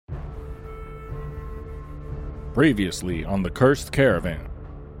Previously on the Cursed Caravan.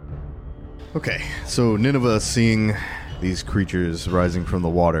 Okay, so Nineveh, seeing these creatures rising from the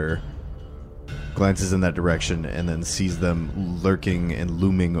water, glances in that direction and then sees them lurking and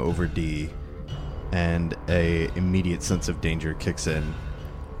looming over D, and a immediate sense of danger kicks in,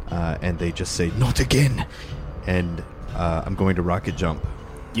 and they just say, "Not again!" And I'm going to rocket jump.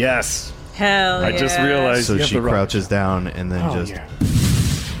 Yes. Hell yeah. I just realized. So she crouches down and then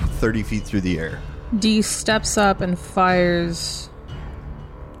 30 feet through the air. D steps up and fires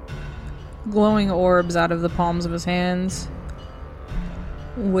glowing orbs out of the palms of his hands,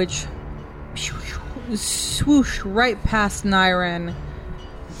 which swoosh right past Nyren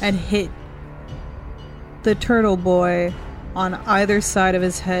and hit the turtle boy on either side of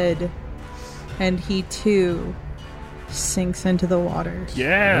his head, and he too sinks into the water.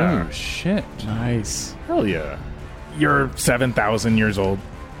 Yeah. Oh, shit. Nice. Hell yeah. You're 7,000 years old.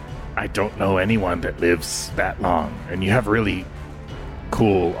 I don't know anyone that lives that long. And you have really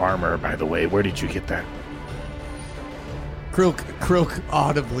cool armor, by the way. Where did you get that? Krilk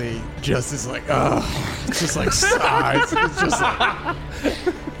audibly just is like, just like sighs. It's just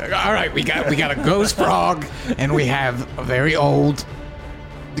like, all right, we got a ghost frog, and we have a very old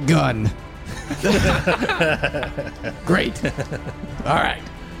gun. Great. All right.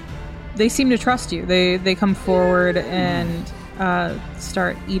 They seem to trust you. They come forward and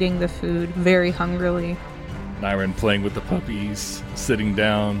start eating the food very hungrily. Nyren playing with the puppies, sitting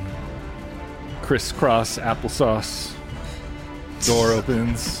down, crisscross applesauce. Door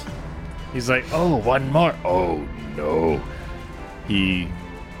opens. He's like, oh, one more. Oh, no. He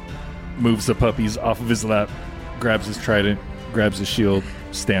moves the puppies off of his lap, grabs his trident, grabs his shield,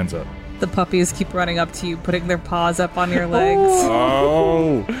 stands up. The puppies keep running up to you, putting their paws up on your legs.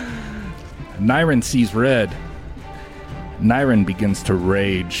 Oh! Nyren sees red. Nyren begins to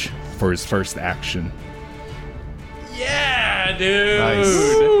rage for his first action. Yeah, dude.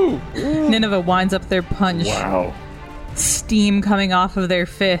 Nice. Nineveh winds up their punch. Wow. Steam coming off of their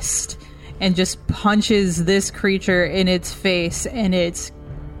fist, and just punches this creature in its face, and its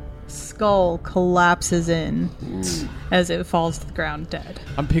skull collapses in as it falls to the ground dead.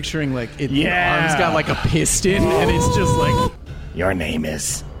 I'm picturing like the arm's got like a piston, and it's just like, Your name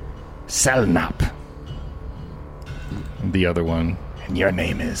is Selnap. The other one. And your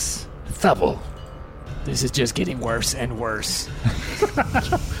name is Thubble. this is just getting worse and worse.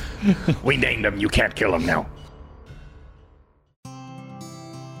 We named him. You can't kill him now.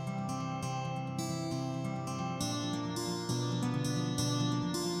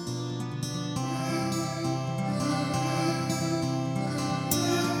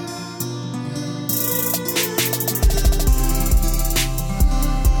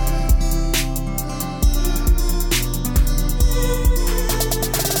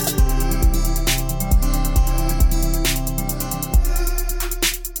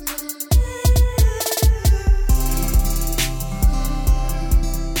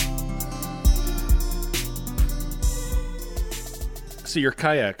 So your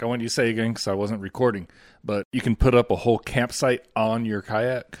kayak, I want you to say again because I wasn't recording, but you can put up a whole campsite on your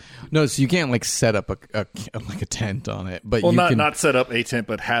kayak? No, so you can't like set up a tent on it, but Well, you can not set up a tent,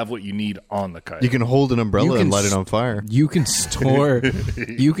 but have what you need on the kayak. You can hold an umbrella You can and light it on fire. You can store.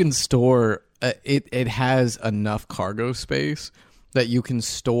 It has enough cargo space that you can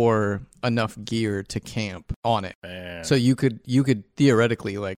store enough gear to camp on it. Man. So you could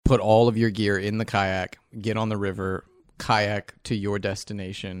theoretically like put all of your gear in the kayak, get on the river, kayak to your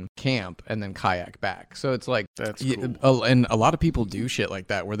destination, camp, and then kayak back. So it's like That's cool. And a lot of people do shit like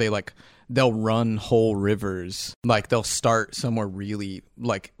that where they'll run whole rivers. Like they'll start somewhere really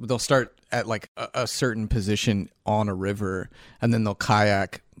like they'll start at like a certain position on a river, and then they'll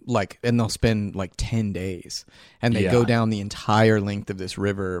kayak and they'll spend like 10 days, and they go down the entire length of this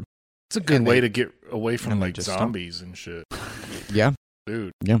river. It's a good way to get away from and they like just zombies and shit. Yeah.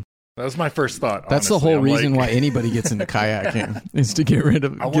 Dude. Yeah. That was my first thought. That's honestly. the whole I'm reason like, why anybody gets into kayaking is to get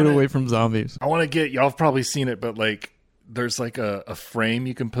away from zombies. I want to get, y'all have probably seen it, but like there's like a frame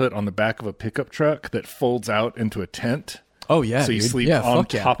you can put on the back of a pickup truck that folds out into a tent. Oh yeah, so you dude. sleep on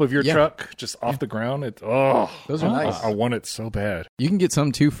top of your truck, just off the ground. Those are nice. I want it so bad. You can get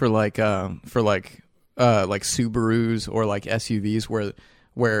some too for like Subarus or like SUVs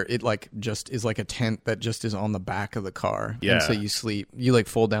where it like just is like a tent that just is on the back of the car. Yeah. And so you like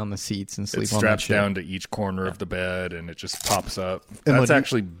fold down the seats and sleep It on that straps shit. down to each corner of the bed, and it just pops up. And That's like,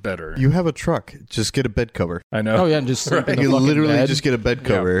 actually better. You have a truck. Just get a bed cover. I know. Oh yeah, and just sleep in the You fucking literally bed. just get a bed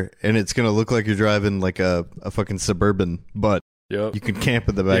cover, and it's going to look like you're driving like a fucking Suburban, but Yep. You can camp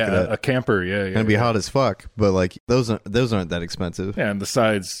in the back of that. A camper. Yeah. It'd be hot as fuck, but like those aren't that expensive. Yeah, and the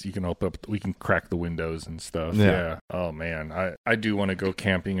sides you can open up. We can crack the windows and stuff. Yeah. Oh man, I do want to go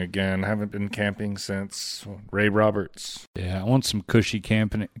camping again. I haven't been camping since Ray Roberts. Yeah, I want some cushy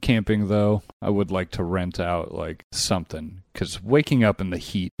camping though. I would like to rent out like something because waking up in the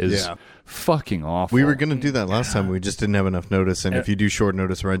heat is fucking awful. We were gonna do that last time. We just didn't have enough notice, and if you do short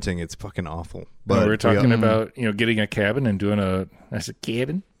notice renting, it's fucking awful. But we were talking about getting a cabin and doing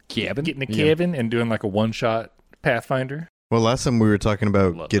getting a cabin and doing like a one-shot Pathfinder. Well, last time we were talking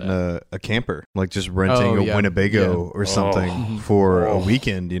about getting a camper, like just renting a Winnebago or something for a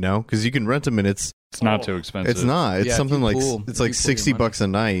weekend, because you can rent them and it's not too expensive. It's not. It's something like it's like $60 a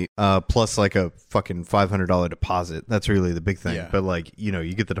night, plus like a fucking $500 deposit. That's really the big thing. Yeah. But like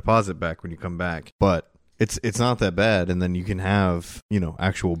you get the deposit back when you come back. But it's not that bad, and then you can have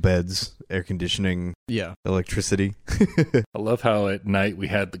actual beds, air conditioning, electricity. I love how at night we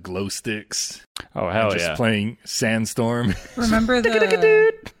had the glow sticks. Oh hell just playing Sandstorm. Remember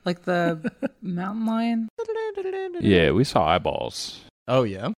the mountain lion? Yeah, we saw eyeballs. Oh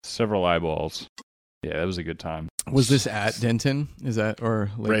yeah, several eyeballs. Yeah, that was a good time. Was this at Denton? Is that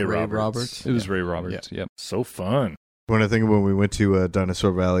or like Ray Roberts? It was Ray Roberts. Yeah. Yep. So fun. When I think of when we went to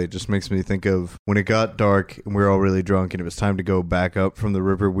Dinosaur Valley, it just makes me think of when it got dark and we were all really drunk and it was time to go back up from the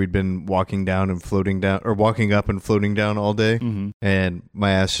river. We'd been walking down and floating down, or walking up and floating down all day. Mm-hmm. And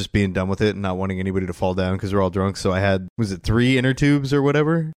my ass just being done with it and not wanting anybody to fall down because we're all drunk. So I had, 3 inner tubes or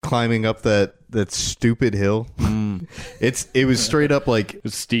whatever, climbing up that stupid hill. It was straight up like... It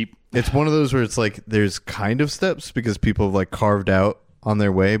was steep. It's one of those where it's like there's kind of steps because people have like carved out on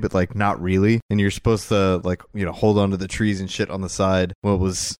their way, but like not really, and you're supposed to like hold on to the trees and shit on the side. Well, it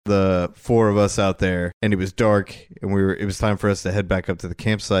was the 4 of us out there and it was dark and it was time for us to head back up to the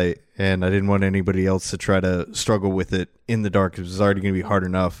campsite, and I didn't want anybody else to try to struggle with it in the dark. It was already going to be hard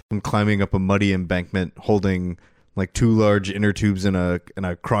enough. I'm climbing up a muddy embankment holding like 2 large inner tubes in a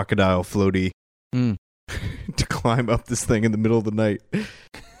crocodile floaty to climb up this thing in the middle of the night.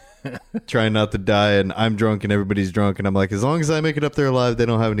 Trying not to die, and I'm drunk and everybody's drunk, and I'm like, as long as I make it up there alive, they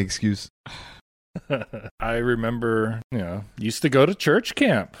don't have any excuse. I remember, used to go to church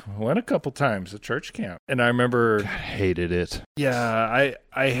camp. Went a couple times to church camp, and I remember I hated it. Yeah,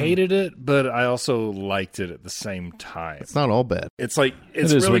 I hated it, but I also liked it at the same time. It's not all bad. It's like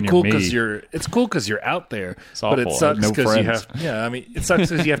it's really cool because you're out there, but it sucks because you have. Yeah, I mean, it sucks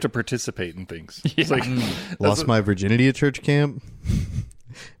because you have to participate in things. Yeah. It's like lost my virginity at church camp.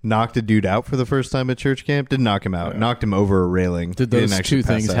 Knocked a dude out for the first time at church camp. Didn't knock him out. Knocked him over a railing. Did those 2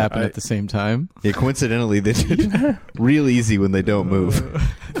 things happen at the same time? Yeah, coincidentally, they did. Real easy when they don't move.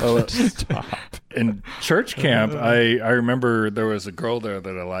 Stop. In church camp, I remember there was a girl there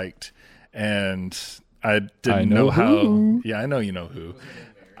that I liked, and I didn't know how. Yeah, I know you know who.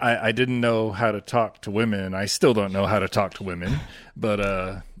 I didn't know how to talk to women. I still don't know how to talk to women.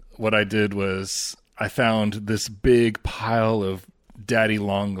 But what I did was I found this big pile of daddy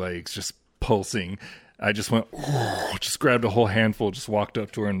long legs just pulsing. I just went, just grabbed a whole handful, just walked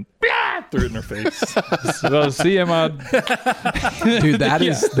up to her and threw it in her face. So see him on. Dude, that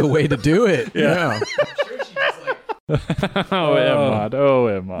is the way to do it. Yeah. Oh,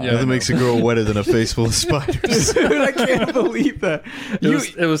 Emma. Yeah, that makes a girl wetter than a face full of spiders. Dude, I can't believe that.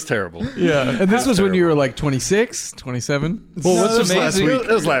 It was terrible. Yeah. And this was when you were like 26, 27? Well, what's amazing? It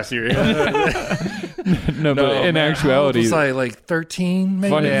was last year. No, but in actuality, was I like 13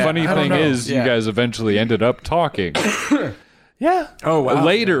 maybe? Funny thing is, you guys eventually ended up talking. Yeah. Oh, wow.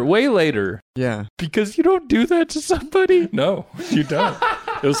 Later, way later. Yeah. Because you don't do that to somebody. No, you don't.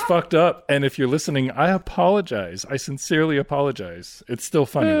 It was fucked up. And if you're listening, I apologize. I sincerely apologize. It's still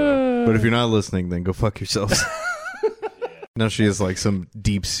funny, though. But if you're not listening, then go fuck yourselves. Now she has like some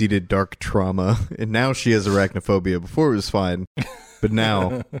deep-seated dark trauma. And now she has arachnophobia. Before it was fine. But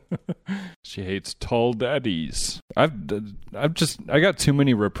now she hates tall daddies. I got too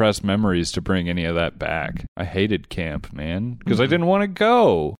many repressed memories to bring any of that back. I hated camp, man, because I didn't want to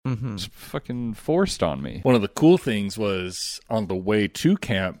go. Mm-hmm. It's fucking forced on me. One of the cool things was on the way to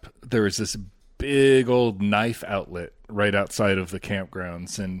camp, there was this big old knife outlet right outside of the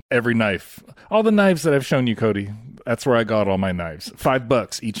campgrounds, and every knife, all the knives that I've shown you, Cody, that's where I got all my knives.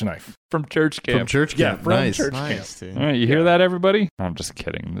 $5 each knife. From church camp. From church camp. Yeah, from nice. church Nice, camp. dude. All right, you hear that, everybody? I'm just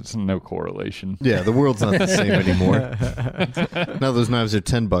kidding. There's no correlation. Yeah, the world's not the same anymore. Now those knives are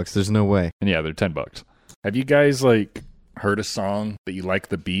 $10. There's no way. And yeah, they're $10. Have you guys like heard a song that you like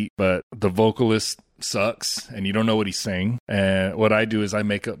the beat, but the vocalist sucks and you don't know what he's saying? And what I do is I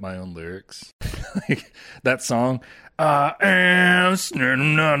make up my own lyrics. like that song. I am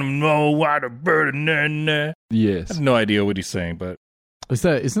standing on no water burden. I Yes. have no idea what he's saying, but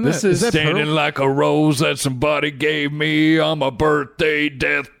This is standing like a rose that somebody gave me on my birthday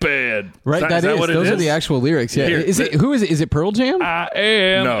deathbed. Right, Is that what it those are is? the actual lyrics. Yeah. Here, Who is it? Is it Pearl Jam? I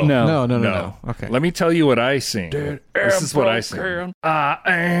am. No. Okay. Let me tell you what I sing. This is what I sing. I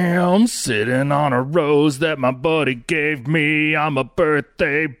am sitting on a rose that my buddy gave me on my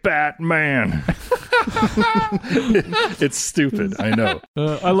birthday, Batman. It's stupid, I know.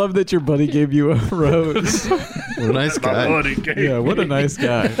 I love that your buddy gave you a rose. What a nice My guy. buddy gave Yeah, what a me. nice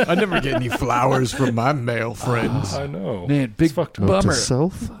guy. I never get any flowers from my male friends. I know. Man, big It's fucked up. Note to bummer.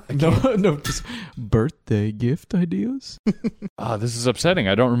 self. No, just birthday gift ideas. This is upsetting.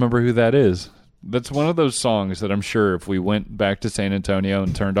 I don't remember who that is. That's one of those songs that I'm sure if we went back to San Antonio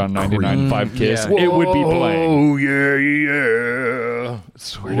and turned on 99.5 Kiss, Yeah. it would be playing. Oh, yeah, yeah.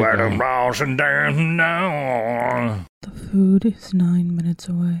 Swear to Where the God. mouse and down now. The food is 9 minutes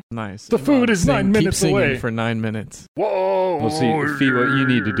away. Nice. The food is 9 Keep minutes singing away. for 9 minutes. Whoa. Well, see, Fee, what you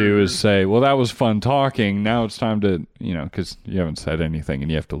need to do is say, well, that was fun talking. Now it's time to, because you haven't said anything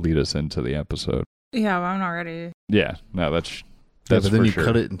and you have to lead us into the episode. Yeah, well, I'm not ready. Yeah, no, that's But then for you sure.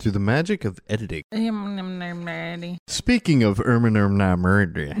 cut it into the magic of editing. I'm ready. Speaking of murder, I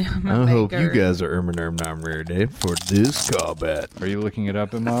a hope baker. you guys are murder for this combat. Are you looking it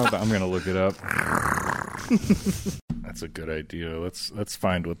up, Imad? I'm going to look it up. That's a good idea. Let's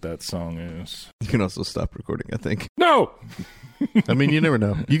find what that song is. You can also stop recording, I think. No. I mean, you never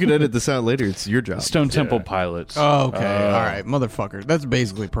know. You can edit this out later. It's your job. Stone Temple Pilots. Oh, okay. All right, motherfucker. That's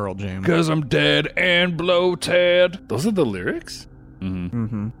basically Pearl Jam. Because I'm dead and bloated. Those are the lyrics?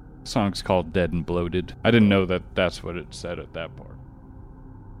 Mm-hmm. Song's called Dead and Bloated. I didn't know that that's what it said at that part.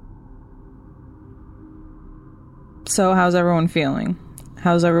 So, how's everyone feeling?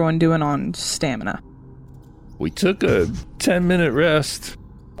 How's everyone doing on stamina? We took a 10-minute rest.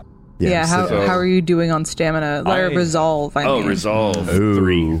 Yeah, how so- are you doing on stamina? Or resolve, I mean. Resolve Ooh.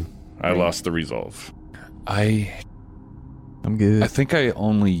 3. I lost the resolve. I'm good. I think I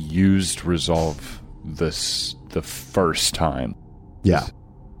only used Resolve the first time. Yeah.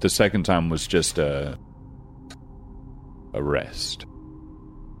 The second time was just a rest.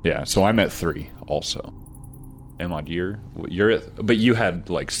 Yeah, so I'm at 3 also. Emad, you're at, but you had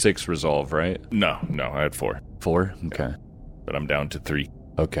like 6 Resolve, right? No, I had 4. 4? Okay. But I'm down to 3.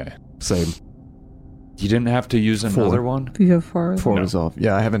 Okay. Same. You didn't have to use another 4. one? You have 4. Full No. resolve.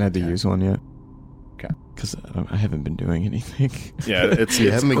 Yeah, I haven't had to use one yet. Okay. Because I haven't been doing anything. Yeah, it's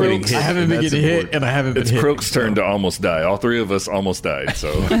You haven't been getting Croak's- hit. I haven't been and that's getting hit, important. and I haven't been It's hit. Croak's turn to almost die. All 3 of us almost died,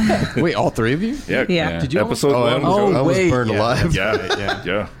 so... Wait, all 3 of you? Yeah. Yeah. Did you Episode Oh, I 1. almost, I was wait, burned yeah. alive. Yeah,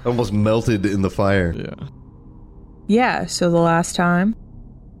 yeah. Almost melted in the fire. Yeah. Yeah, so the last time,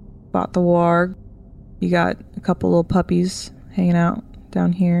 bought the warg. You got a couple little puppies hanging out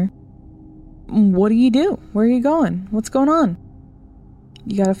down here. What do you do? Where are you going? What's going on?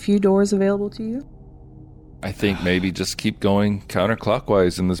 You got a few doors available to you? I think maybe just keep going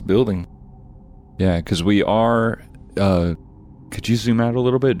counterclockwise in this building. Yeah, because we are... could you zoom out a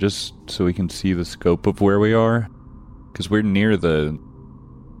little bit just so we can see the scope of where we are? Because we're near the...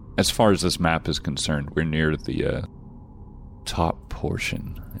 As far as this map is concerned, we're near the top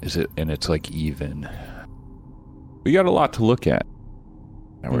portion. And it's like even. We got a lot to look at.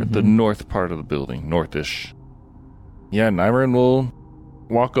 Now we're at the north part of the building, northish. Yeah, Nyron will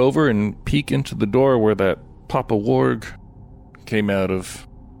walk over and peek into the door where that Papa Warg came out of.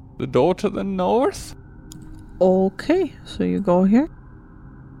 The door to the north? Okay, so you go here.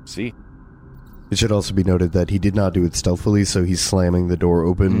 See? It should also be noted that he did not do it stealthily, so he's slamming the door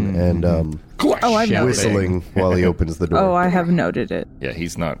open and Oh, I've noted it. whistling while he opens the door. Oh, I have noted it. Yeah,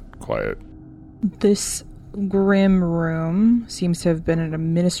 he's not quiet. This grim room seems to have been an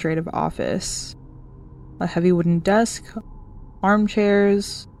administrative office. A heavy wooden desk,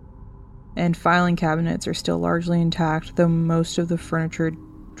 armchairs, and filing cabinets are still largely intact, though most of the furniture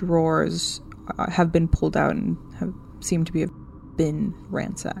drawers have been pulled out and seem to have been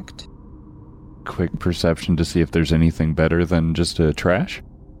ransacked. Quick perception to see if there's anything better than just a trash?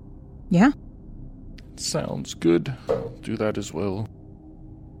 Yeah. Sounds good. Do that as well.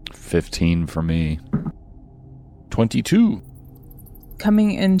 15 for me. 22.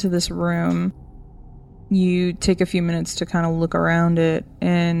 Coming into this room, you take a few minutes to kind of look around it,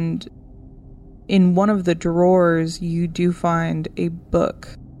 and in one of the drawers, you do find a book.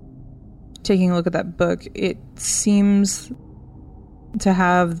 Taking a look at that book, it seems to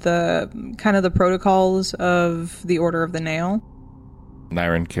have the kind of the protocols of the Order of the Nail.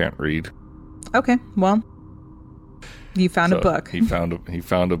 Nyron can't read. Okay, well, You found a book. He found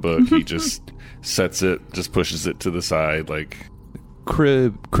a book. He just sets it, just pushes it to the side, like.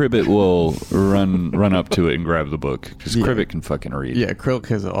 Cribbit will run up to it and grab the book because Cribbit can fucking read. Yeah, Krilk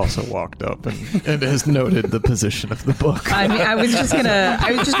has also walked up and has noted the position of the book. I mean, I was just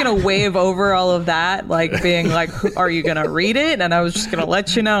gonna wave over all of that, like being like, "Are you gonna read it?" And I was just gonna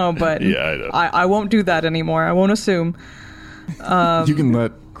let you know, but Yeah, I know. I won't do that anymore. I won't assume. You can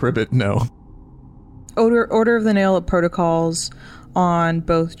let Cribbit know. Order of the Nail protocols on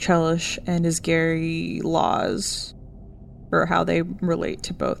both Chelish and Isgari laws, or how they relate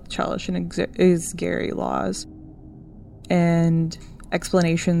to both Chelish and Isgari laws, and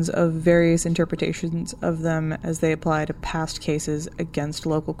explanations of various interpretations of them as they apply to past cases against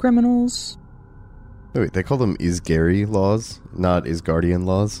local criminals. Wait, they call them Isgari laws, not Isgardian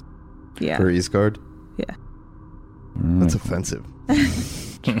laws? Yeah. For Isgard? Yeah. That's offensive.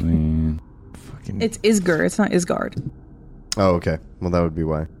 It's Isgar, it's not Isgard. Oh, okay. Well, that would be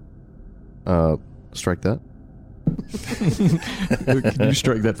why. Strike that. Can you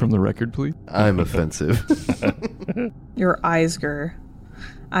strike that from the record, please? I'm offensive. You're Isgar.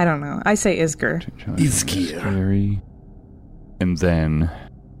 I don't know. I say Isgar. Scary. And then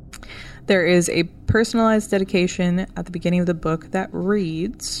There is a personalized dedication at the beginning of the book that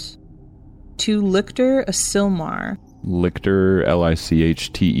reads, "To Lictor a Silmar." Lictor,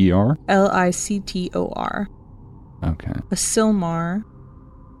 Lichter. Lictor. Okay. A Silmar,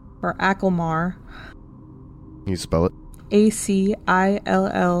 or Acklemar. Can you spell it?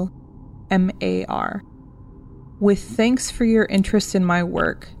 Acillmar. With thanks for your interest in my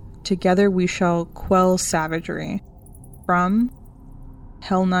work, together we shall quell savagery. From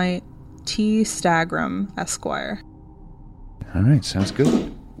Hell Knight T. Stagram, Esquire. All right, sounds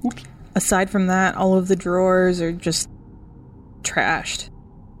good. Oops. Aside from that, all of the drawers are just trashed.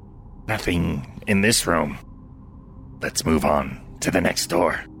 Nothing in this room. Let's move on to the next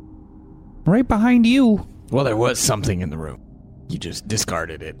door. Right behind you. Well, there was something in the room. You just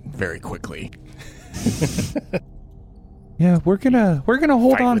discarded it very quickly. Yeah, we're gonna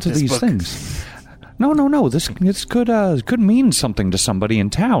hold Fight on with to this these book. things. No. This could mean something to somebody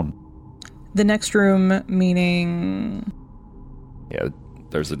in town. The next room, meaning... Yeah,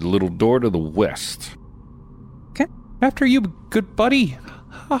 there's a little door to the west. Okay. After you, good buddy.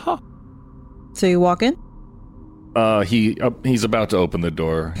 Haha. So you walk in? He's about to open the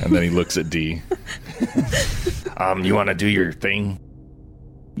door, and then he looks at D. You want to do your thing?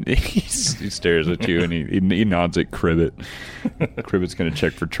 He stares at you and he nods at Cribbit. Cribbit's gonna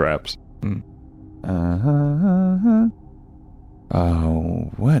check for traps.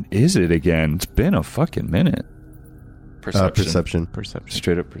 Oh, what is it again? It's been a fucking minute. Perception. Perception.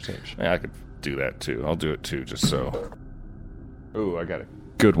 Straight up perception. Yeah, I could do that too. I'll do it too, just so. Oh, I got it.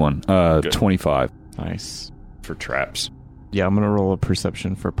 Good one. 25 Nice. For traps. Yeah, I'm going to roll a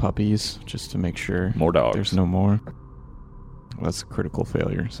perception for puppies just to make sure More dogs. there's no more. Well, that's a critical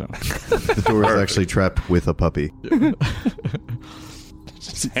failure, so. The door is actually trapped with a puppy.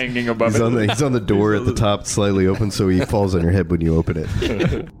 Just hanging above He's on the door at the top, slightly open, so he falls on your head when you open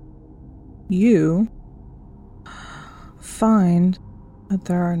it. You find that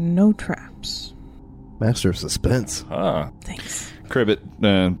there are no traps. Master of suspense. Thanks. Cribbit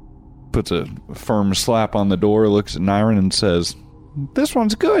puts a firm slap on the door, looks at Nyron and says, "This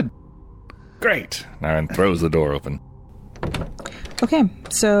one's good." Great. Naren throws the door open. Okay,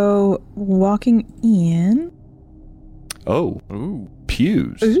 so walking in... Oh. Ooh.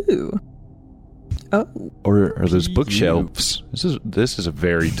 Pews. Ooh. Oh. Or are those bookshelves? This is a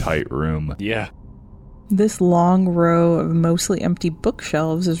very tight room. Yeah. This long row of mostly empty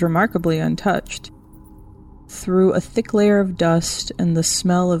bookshelves is remarkably untouched. Through a thick layer of dust and the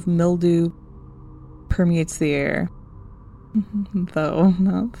smell of mildew permeates the air. Though,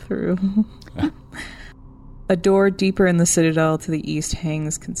 not through. A door deeper in the citadel to the east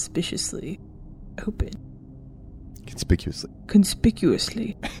hangs conspicuously open.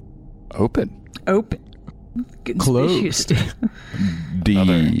 Conspicuously. Open. Conspicuously.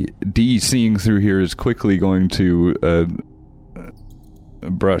 D seeing through here is quickly going to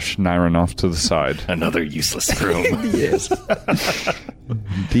brush Nyron off to the side. Another useless room. Yes.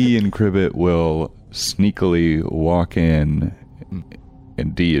 D and Cribbit will sneakily walk in,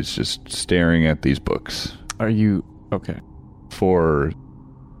 and D is just staring at these books. Are you... Okay. For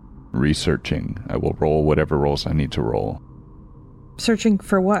researching, I will roll whatever rolls I need to roll. Searching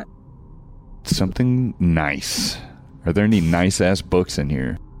for what? Something nice. Are there any nice-ass books in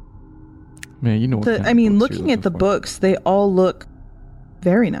here? Man, you know what kind of books you're looking at the for. books, they all look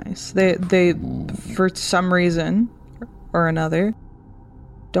very nice. They for some reason or another,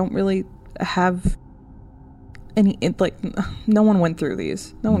 don't really have no one went through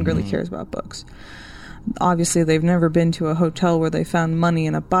these. No one really cares about books. Obviously, they've never been to a hotel where they found money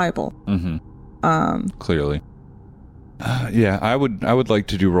in a Bible. Clearly. Yeah, I would like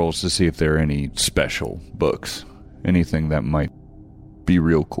to do rolls to see if there are any special books. Anything that might be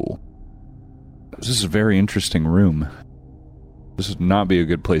real cool. This is a very interesting room. This would not be a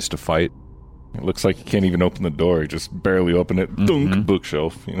good place to fight. It looks like you can't even open the door. You just barely open it. Dunk,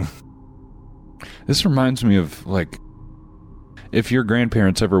 bookshelf. You know? This reminds me of, like, if your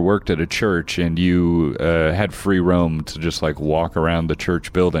grandparents ever worked at a church and you had free roam to just, like, walk around the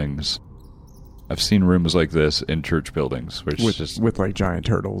church buildings. I've seen rooms like this in church buildings. Which with like, giant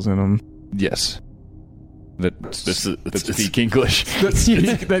turtles in them. Yes. That speak English.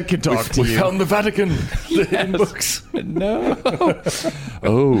 That can talk to We you. found the Vatican. The hidden books. No.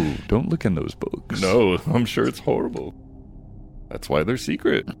 Oh, don't look in those books. No, I'm sure it's horrible. That's why they're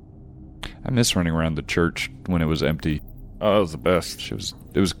secret. I miss running around the church when it was empty. Oh, that was the best.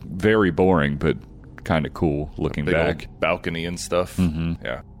 It was very boring, but kind of cool looking Big back. old balcony and stuff.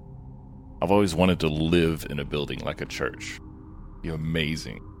 Yeah. I've always wanted to live in a building like a church. Be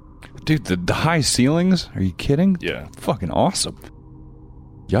amazing. Dude, the high ceilings? Are you kidding? Yeah. Fucking awesome.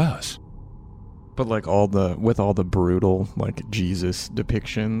 Yes. But like with all the brutal like Jesus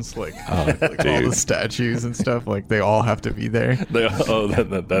depictions, like all the statues and stuff, like they all have to be there.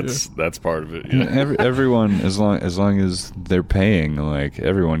 That's part of it. Yeah. Everyone, as long as they're paying, like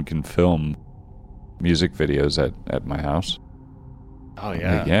everyone can film music videos at my house. Oh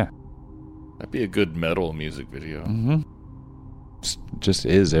yeah. Like, yeah. That'd be a good metal music video. Just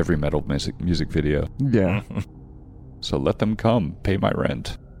is every metal music video. Yeah. So let them come, pay my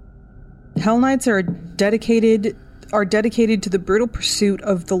rent. Hell Knights are dedicated to the brutal pursuit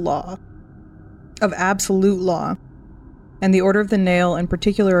of the law, of absolute law, and the Order of the Nail in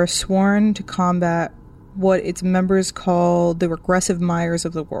particular are sworn to combat what its members call the regressive Myers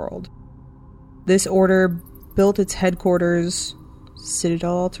of the world. This order built its headquarters,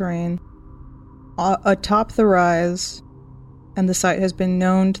 Citadel All-Terrain, atop the rise, and the site has been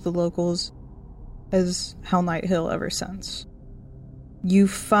known to the locals as Hell Knight Hill ever since. You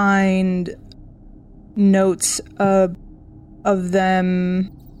find notes of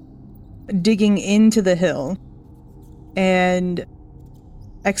them digging into the hill and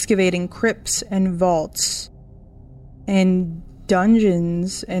excavating crypts and vaults and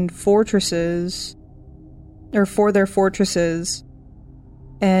dungeons and fortresses, or for their fortresses,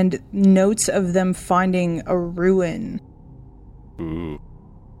 and notes of them finding a ruin. Ooh.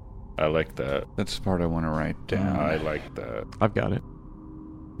 I like that. That's the part I want to write down. I like that. I've got it.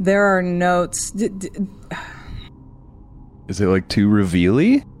 There are notes. Is it like too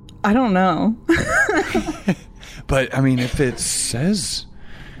revealy? I don't know. But I mean, if it says,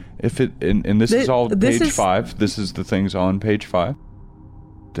 and this is all page 5. This is the things on page 5.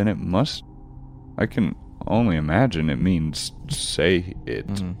 Then it must. I can only imagine it means say it.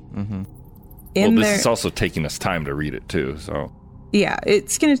 This is also taking us time to read it too. So yeah,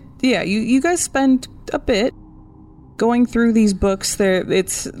 it's gonna. Yeah, you guys spend a bit going through these books.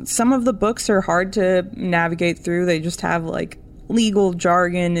 Some of the books are hard to navigate through. They just have like legal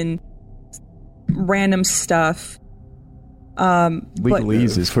jargon and random stuff.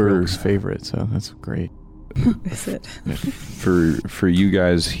 Legalese is Phil's favorite, so that's great. Is it? For you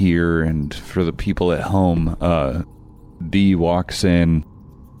guys here and for the people at home, D walks in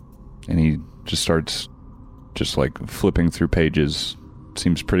and he just starts just like flipping through pages.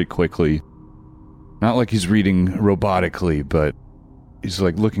 Seems pretty quickly. Not like he's reading robotically, but he's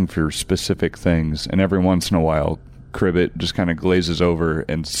like looking for specific things. And every once in a while, Cribbit just kind of glazes over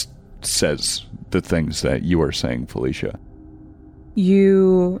and says the things that you are saying, Felicia.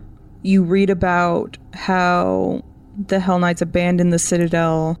 You read about how the Hell Knights abandoned the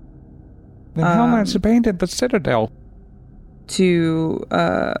Citadel. The Hell Knights abandoned the Citadel to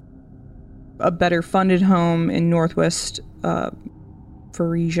a better funded home in Northwest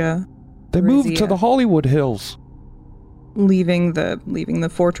Varesia. They moved to the Hollywood Hills, leaving the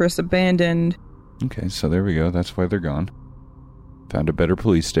fortress abandoned. Okay, so there we go. That's why they're gone. Found a better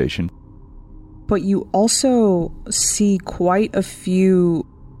police station. But you also see quite a few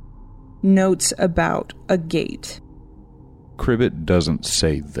notes about a gate. Cribbit doesn't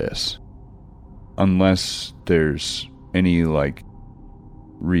say this. Unless there's any, like,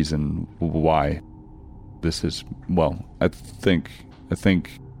 reason why this is... Well, I think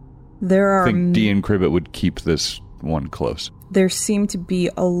D and Cribbit would keep this one close. There seem to be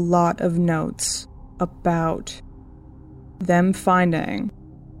a lot of notes about them finding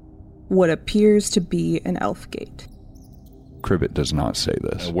what appears to be an elf gate. Cribbit does not say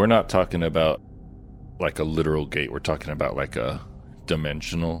this. We're not talking about like a literal gate. We're talking about like a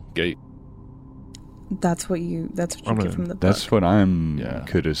dimensional gate. That's what you get from the book. That's what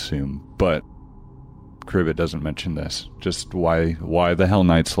could assume, but Cribbit doesn't mention this. Just why the Hell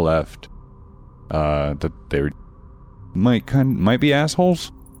Knights left. That they might be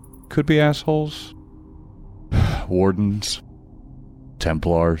assholes. Could be assholes. Wardens.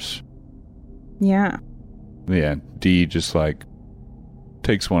 Templars. Yeah. Yeah, D just like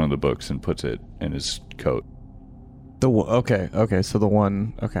takes one of the books and puts it in his coat. Okay, so the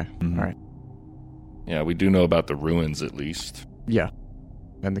one... Okay, Mhm. all right. Yeah, we do know about the ruins at least. Yeah.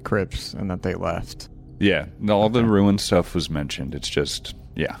 And the crypts, and that they left. Yeah, all the ruin stuff was mentioned. It's just,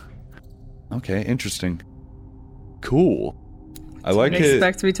 yeah. Okay, interesting. Cool. I like Didn't it.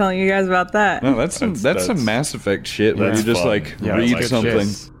 expect to be telling you guys about that. No, that's some Mass Effect shit where you that's just fun. like Yeah, read that's something.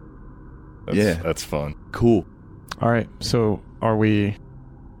 shit. That's fun. Cool. All right, so are we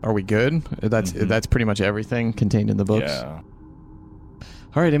good? That's pretty much everything contained in the books? Yeah.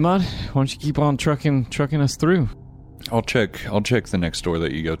 All right, Imad, why don't you keep on trucking us through? I'll check the next door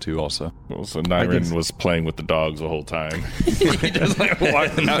that you go to also. Well, so Nyrin was playing with the dogs the whole time. He just like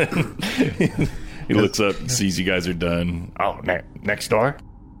walking out. He looks up, sees you guys are done. Oh, next door?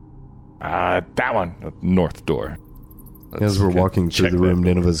 That one. North door. As we're walking through check the that room,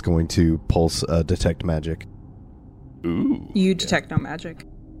 door. Nineveh's going to pulse detect magic. Ooh. You detect no magic.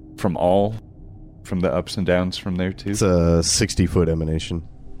 From the ups and downs from there too. It's a 60-foot emanation,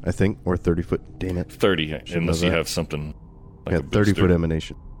 I think, or 30-foot. Damn it. 30, unless know you that. have something like Yeah, a booster. 30-foot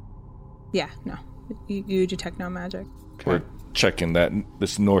emanation. Yeah, no. You detect no magic. We're checking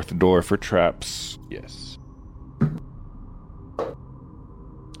this north door for traps. Yes.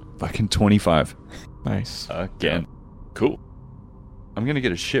 Fucking 25. Nice. Again. Cool. I'm gonna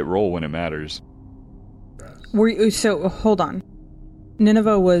get a shit roll when it matters. So hold on.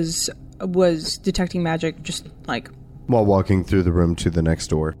 Nineveh was detecting magic just like While walking through the room to the next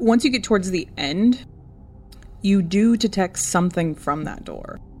door. once you get towards the end, you do detect something from that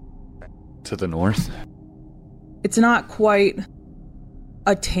door. To the north? It's not quite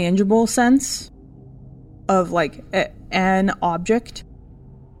a tangible sense of like an object,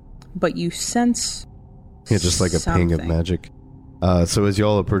 but you sense Yeah, just like a ping of something. magic. So as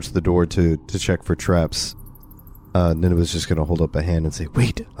y'all approach the door to check for traps, Nineveh's just going to hold up a hand and say,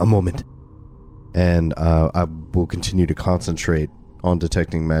 "Wait a moment." And I will continue to concentrate on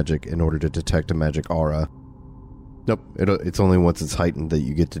detecting magic in order to detect a magic aura. Nope, it's only once it's heightened that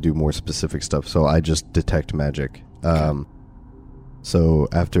you get to do more specific stuff, so I just detect magic. So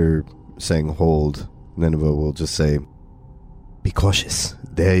after saying hold, Nineveh will just say, "Be cautious.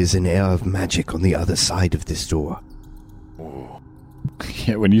 There is an air of magic on the other side of this door."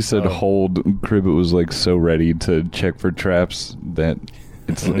 Yeah, when you said hold, Cribbit was like so ready to check for traps that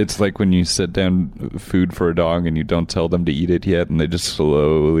it's like when you set down food for a dog and you don't tell them to eat it yet, and they just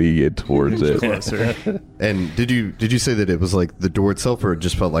slowly get towards it. And did you say that it was like the door itself, or it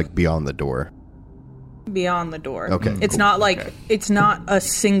just felt like beyond the door? Beyond the door. Okay, It's cool. not like it's not a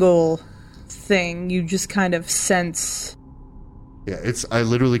single thing. You just kind of sense. Yeah, I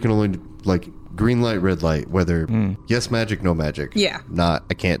literally can only like green light, red light, whether yes magic, no magic. Yeah. I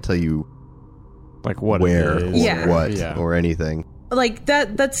can't tell you Like what where it or is. Yeah. what Yeah. or anything. Like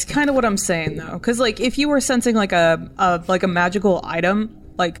that's kind of what I'm saying though, because like if you were sensing like a magical item,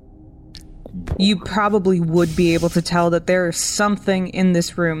 like you probably would be able to tell that there is something in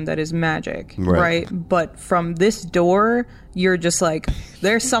this room that is magic, Right. right? But from this door, you're just like,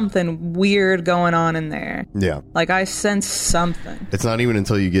 there's something weird going on in there. Yeah. Like I sense something. It's not even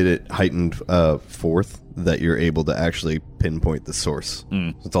until you get it heightened fourth that you're able to actually pinpoint the source.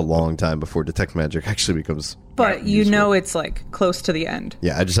 It's a long time before detect magic actually becomes. But you useful. know it's like close to the end.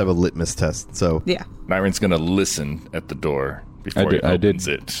 Yeah, I just have a litmus test. So Yeah. Nyrin's gonna listen at the door before he I opens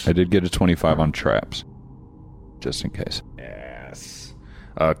did it. I did get a 25 on traps, just in case. Yes.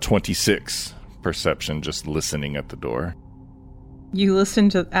 26 perception, just listening at the door. You listen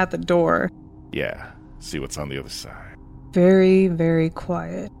to at the door. Yeah. See what's on the other side. Very, very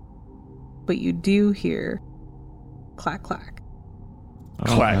quiet. But you do hear clack, clack.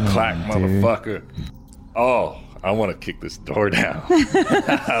 Clack, clack, dude. motherfucker. Oh, I want to kick this door down.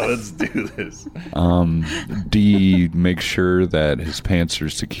 Let's do this. D make sure that his pants are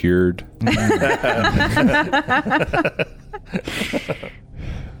secured.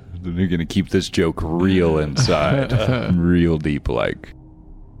 They're gonna keep this joke real inside, real deep, like.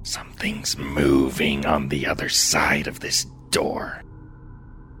 Something's moving on the other side of this door.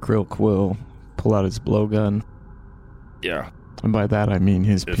 Krilk will pull out his blowgun, Yeah. and by that I mean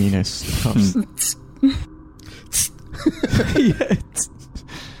his penis.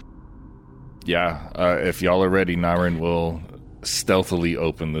 If y'all are ready, Naren will stealthily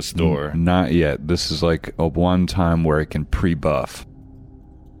open this door. Not yet. This is like a one time where it can pre-buff.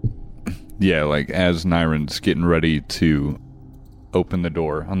 Yeah, like as Nyron's getting ready to open the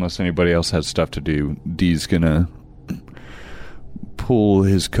door, unless anybody else has stuff to do, D's gonna pull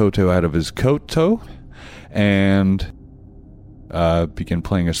his koto out of his koto and begin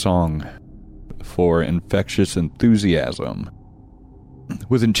playing a song for infectious enthusiasm.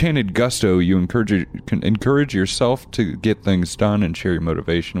 With enchanted gusto, you encourage yourself to get things done and share your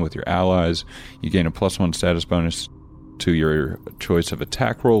motivation with your allies. You gain a +1 status bonus to your choice of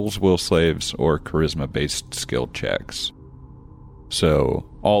attack rolls, will saves, or charisma-based skill checks. So,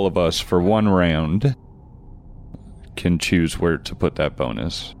 all of us, for one round, can choose where to put that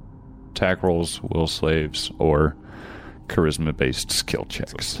bonus. Attack rolls, will saves, or charisma-based skill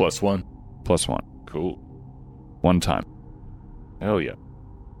checks. So +1? +1. Cool. One time. Hell yeah.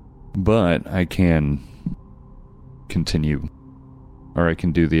 But I can continue. Or I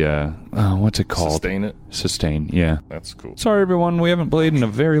can do the, what's it called? Sustain it? Sustain, yeah. That's cool. Sorry, everyone. We haven't played in a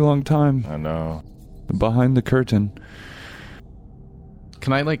very long time. I know. Behind the curtain.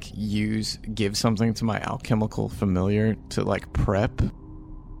 Can I, give something to my alchemical familiar to, prep?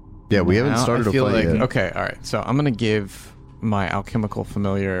 Yeah, we haven't started a fight yet. Okay, all right. So I'm going to give my alchemical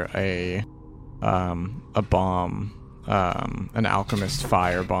familiar a bomb. An alchemist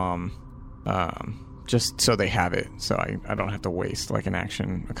fire bomb, just so they have it, so I don't have to waste an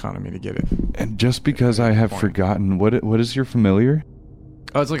action economy to get it. And just because I have forgotten, what is your familiar?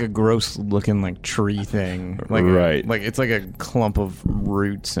 Oh, it's like a gross looking tree thing, right? It's like a clump of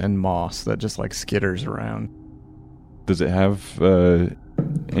roots and moss that just skitters around. Does it have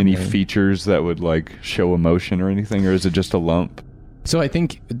any features that would show emotion or anything, or is it just a lump? So I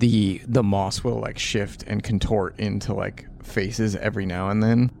think the moss will shift and contort into faces every now and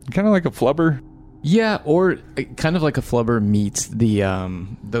then. Kind of like a flubber. Yeah, or kind of like a flubber meets the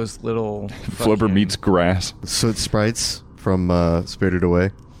those little flubber meets grass. Soot sprites from Spirited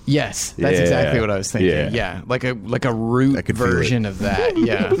Away. Yes, that's exactly what I was thinking. Yeah, like a root version of that.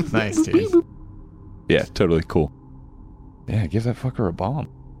 Yeah, nice, dude. Yeah, totally cool. Yeah, give that fucker a bomb.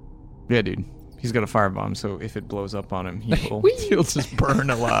 Yeah, dude. He's got a firebomb, so if it blows up on him, he'll just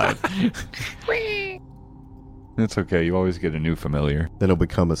burn alive. It's okay. You always get a new familiar. Then he'll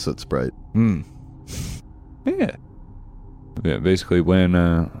become a soot sprite. Yeah. Yeah. Basically, when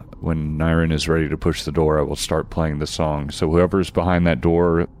Nyron is ready to push the door, I will start playing the song. So whoever's behind that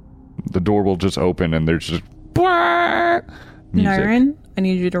door, the door will just open, and there's just music. Nyron, I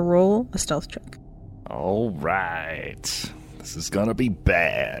need you to roll a stealth check. All right. This is gonna be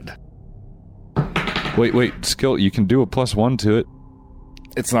bad. Wait, skill, you can do a +1 to it.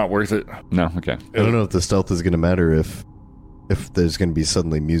 It's not worth it. No, okay. I don't know if the stealth is going to matter if there's going to be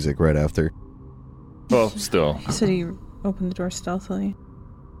suddenly music right after. Well, still. You said you opened the door stealthily.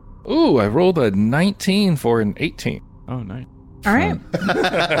 Ooh, I rolled a 19 for an 18. Oh, nice. All right.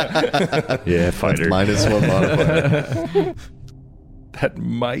 Yeah, fighter. That's -1 modifier. That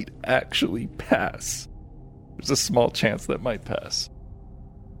might actually pass. There's a small chance that might pass.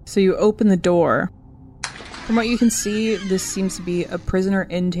 So you open the door. From what you can see, this seems to be a prisoner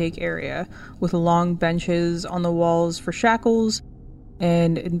intake area with long benches on the walls for shackles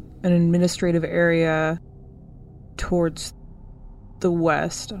and an administrative area towards the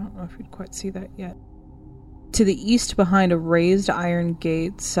west. I don't know if you'd quite see that yet. To the east, behind a raised iron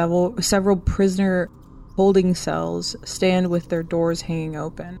gate, several prisoner holding cells stand with their doors hanging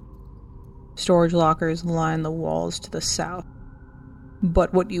open. Storage lockers line the walls to the south.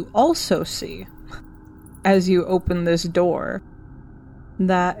 But what you also see, as you open this door,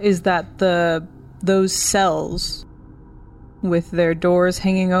 is that those cells with their doors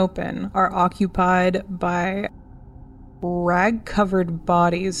hanging open are occupied by rag-covered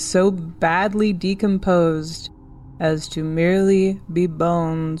bodies so badly decomposed as to merely be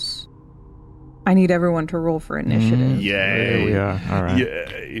bones. I need everyone to roll for initiative. Yay! There we are. All right.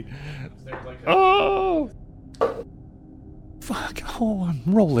 Yay! Oh! Fuck, oh, I'm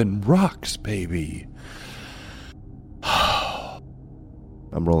rolling rocks, baby.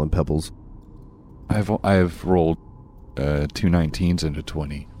 I'm rolling pebbles. I've rolled 2 19s into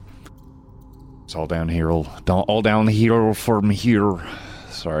 20. It's all downhill from here.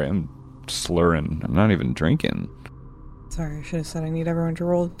 Sorry, I'm slurring. I'm not even drinking. Sorry, I should have said I need everyone to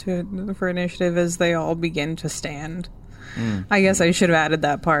roll for initiative as they all begin to stand. I guess I should have added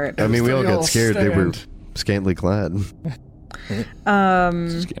that part. I mean, we all got scared. They were scantily clad.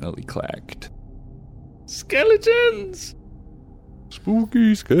 Scantily clacked. Skeletons!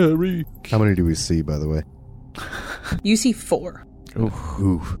 Spooky, scary. How many do we see, by the way? You see 4.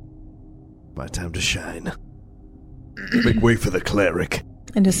 Ooh. My time to shine. Make way for the cleric.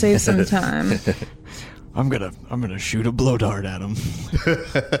 And to save some time, I'm gonna shoot a blow dart at him.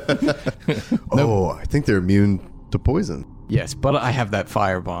 Oh, I think they're immune to poison. Yes, but I have that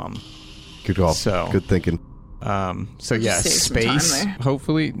firebomb. Good call. So- Good thinking. So yeah, Save some time space. there.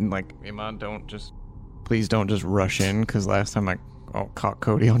 Hopefully, like Iman, please don't just rush in, because last time I caught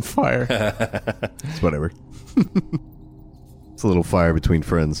Cody on fire. It's whatever. It's a little fire between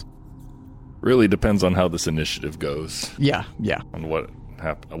friends. Really depends on how this initiative goes, yeah. on what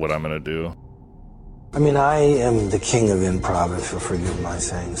I'm gonna do. I mean, I am the king of improv, if you'll forgive my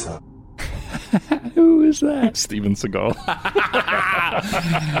saying so. Who is that? Steven Seagal.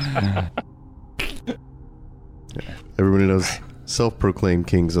 Everybody knows self-proclaimed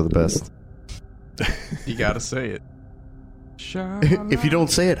kings are the best. You gotta say it. If you don't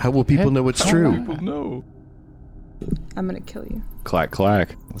say it, how will people know it's true? No. I'm gonna kill you. Clack,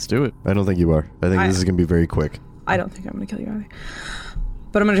 clack. Let's do it. I don't think you are. I think this is going to be very quick. I don't think I'm gonna kill you either.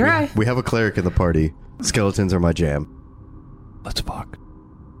 But I'm gonna try. We have a cleric in the party. Skeletons are my jam. Let's fuck.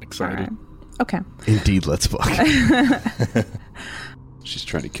 Excited. Alright. Okay. Indeed, let's fuck. She's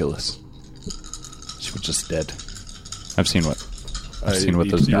trying to kill us. She was just dead. I've seen what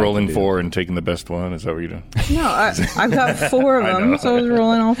those You die rolling can do. 4 and taking the best one? Is that what you're doing? No, I've got 4 of I them, know. so I was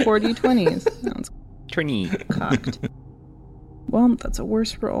rolling all 4 d20s. That one's Trini. cocked. Well, that's a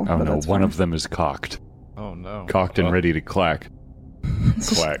worse roll. Oh but no, that's one fine. of them is cocked. Oh no. Cocked and ready to clack.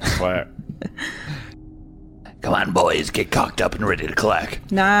 Clack, clack. Come on, boys, get cocked up and ready to clack.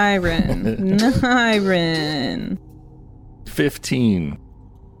 Nyrin. Nyrin. 15.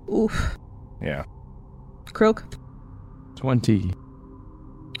 Oof. Yeah. Croak. 20.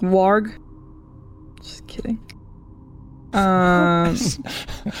 Warg. Just kidding. I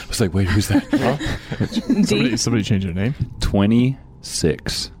was like, wait, who's that? D. Somebody change their name.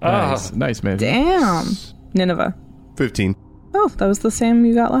 26. Nice, man. Damn. Nineveh. 15. Oh, that was the same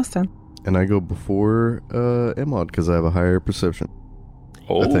you got last time. And I go before Emod because I have a higher perception.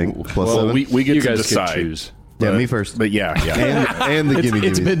 Oh, I think. Plus well, 7. we get You to guys decide. can choose. Yeah, me first. But yeah. And the gimme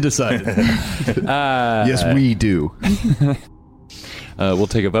It's gimme. been decided. Yes, we do. We'll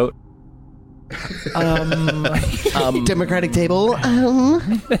take a vote. Democratic table.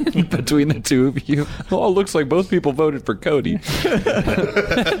 Between the two of you. Oh, it looks like both people voted for Cody.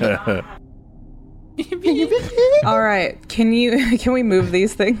 All right. Can we move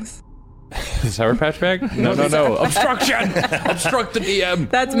these things? Sour Patch Bag? No. Obstruction! Obstruct the DM!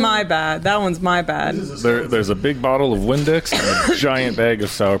 That's my bad. That one's my bad. There's a big bottle of Windex and a giant bag of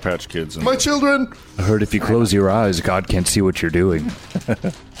Sour Patch Kids. My children. I heard if you close your eyes, God can't see what you're doing.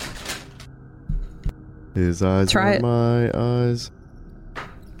 His eyes Try are it. my eyes.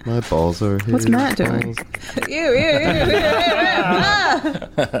 My balls are his What's Matt doing? balls. Ew.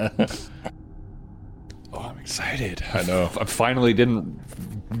 Oh, I'm excited. I know. I finally didn't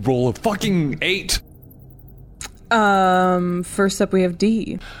roll a fucking 8. First up we have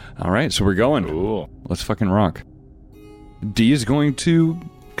D. All right, so we're going. Cool. Let's fucking rock. D is going to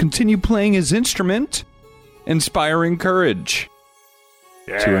continue playing his instrument, inspiring courage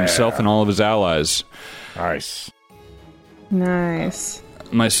to himself and all of his allies. Nice. Nice.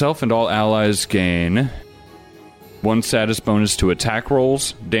 Myself and all allies gain 1 status bonus to attack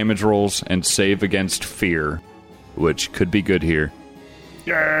rolls, damage rolls, and save against fear, which could be good here.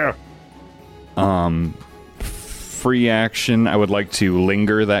 Yeah. Free action, I would like to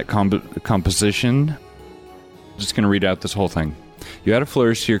linger that composition. Just going to read out this whole thing. You add a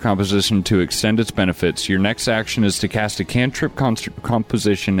flourish to your composition to extend its benefits. Your next action is to cast a cantrip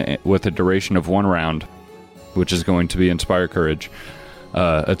composition with a duration of 1 round, which is going to be Inspire Courage.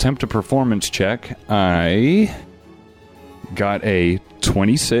 Attempt a performance check. I got a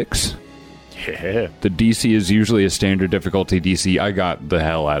 26. Yeah. The DC is usually a standard difficulty DC. I got the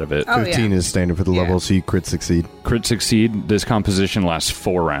hell out of it. Oh, 15 yeah. is standard for the level, so you crit succeed. Crit succeed. This composition lasts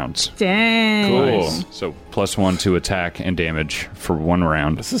 4 rounds. Dang. Cool. Nice. So +1 to attack and damage for 1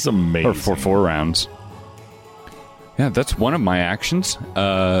 round. This is amazing. Or for 4 rounds. Yeah, that's one of my actions.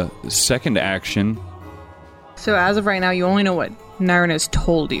 Second action. So as of right now, you only know what Nyrin has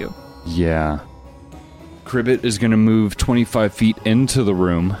told you. Yeah. Cribbit is going to move 25 feet into the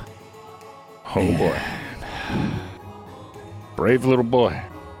room. Oh, boy. Brave little boy.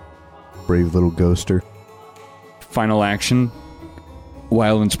 Brave little ghoster. Final action.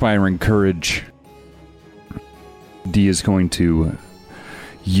 While inspiring courage, D is going to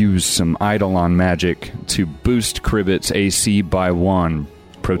use some Eidolon magic to boost Cribbit's AC by 1,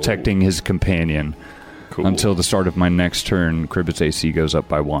 protecting his companion. Cool. Until the start of my next turn, Cribbit's AC goes up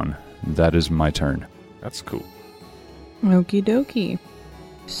by 1. That is my turn. That's cool. Okie dokie.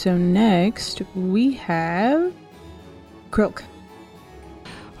 So next we have Krilk.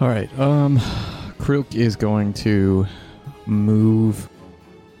 All right. Krilk is going to move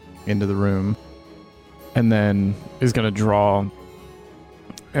into the room and then is going to draw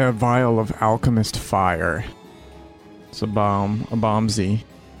a vial of alchemist fire. It's a bombsy.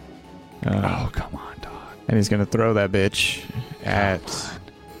 Oh, come on, dog. And he's going to throw that bitch at...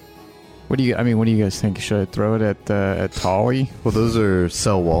 What do you guys think? Should I throw it at Tolly? Well, those are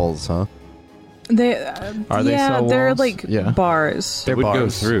cell walls, huh? They Are they cell they're walls? like Yeah. bars. They're It would go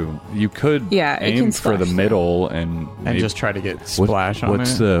bars. through. You could Yeah, it aim can for the splash middle and maybe, just try to get splash on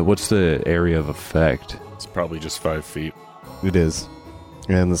what's it. What's the area of effect? It's probably just 5 feet. It is.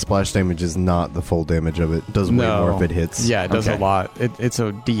 And the splash damage is not the full damage of it. It does way more if it hits. Yeah, it does Okay. a lot. It's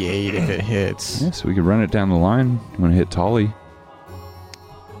a D8 if it hits. Yeah, so we could run it down the line. You want to hit Tolly?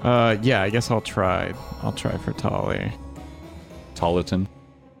 Yeah, I guess I'll try. I'll try for Tolly. Tolleton.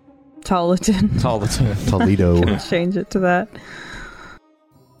 Tolleton. Tolleton. Toledo. Change it to that.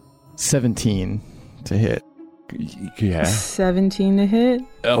 17 to hit. Yeah. 17 to hit.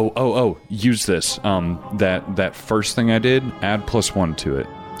 Oh. Use this. That first thing I did, add +1 to it.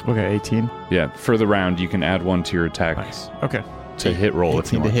 Okay, 18. Yeah, for the round, you can add 1 to your attack Nice. Okay. to hit roll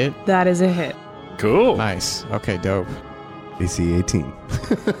if you 18 to want. hit. That is a hit. Cool. Nice. Okay, dope. AC 18.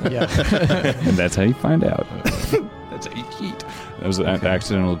 Yeah. And that's how you find out. That's how you cheat. That was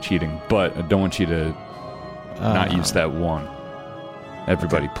accidental cheating, but I don't want you to not use that 1.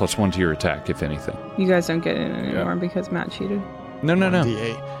 Everybody, +1 to your attack, if anything. You guys don't get it anymore because Matt cheated. No.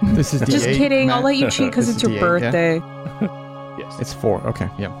 D8. This is D8. Just kidding. Matt? I'll let you cheat because This it's is your D8, yeah? birthday. Yes. It's 4. Okay,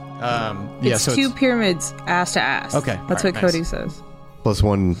 yeah. It's so two pyramids, ass to ass. Okay, That's alright, what Cody nice. says.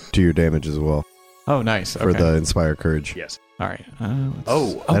 +1 to your damage as well Oh, nice. Okay. for the Inspire Courage. Yes. All right.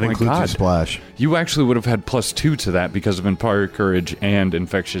 Oh That my includes your God. splash. You actually would have had +2 to that because of Inspire Courage and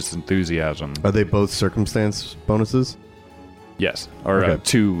Infectious Enthusiasm. Are they both circumstance bonuses? Yes. Or Okay.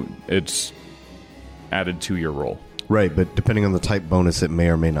 2, it's added to your roll. Right, but depending on the type bonus, it may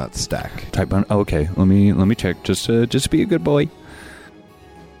or may not stack. Type bonus. Oh, okay, let me check. Just be a good boy.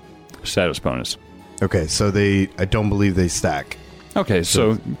 Status bonus. Okay, so I don't believe they stack. Okay,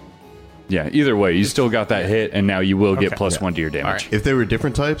 so yeah. Either way, you still got that hit, and now you will get Okay. +1 to your damage. If they were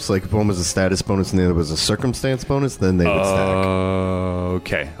different types, like if one was a status bonus and the other was a circumstance bonus, then they would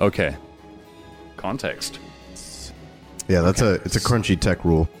stack. Okay. Context. Yeah, it's a crunchy tech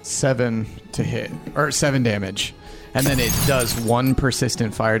rule. 7 to hit, or 7 damage, and then it does 1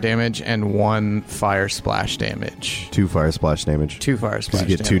 persistent fire damage and 1 fire splash damage. 2 fire splash damage. 2 fire Because splash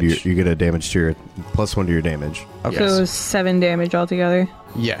you get 2 to damage. you get a damage to your +1 to your damage. Okay. So it was 7 damage altogether.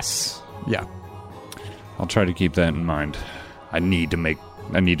 Yes. Yeah. I'll try to keep that in mind. I need to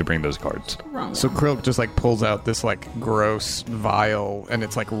bring those cards. Wrong. So Krilk just like pulls out this like gross vial, and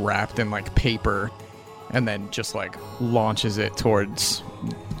it's like wrapped in like paper, and then just like launches it towards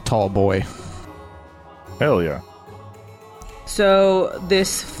Tall Boy. Hell yeah. So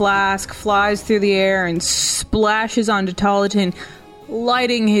this flask flies through the air and splashes onto Tolleton,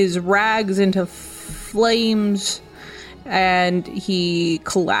 lighting his rags into flames, and he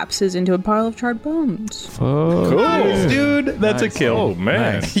collapses into a pile of charred bones. Cool. Dude, that's Nice. a kill. Oh,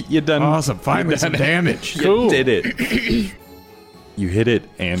 man. You done Awesome. Finally some damage. You did it. You hit it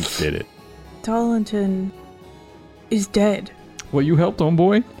and did it. Tolleton is dead. Well, you helped,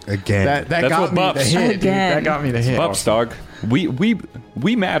 homeboy. Again. That That's got what me buffs. the hit, dude. Again. That got me the hit. Pups, dog.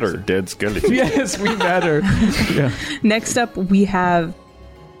 We matter. Dead skeleton. Yes, we matter. Yeah. Next up, we have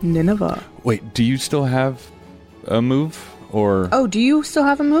Nineveh. Wait, do you still have a move, or Oh, do you still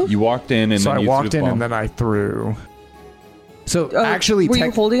have a move? you walked in and So then I you walked threw in the and bomb? then I threw. So Oh, actually, were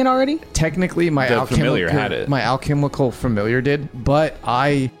you holding it already? technically, my The alchemical familiar had it. My alchemical familiar did, but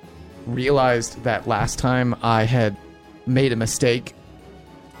I realized that last time I had made a mistake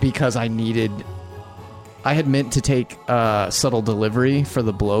because I had meant to take subtle delivery for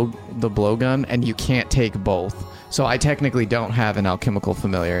the blowgun, and you can't take both. So I technically don't have an alchemical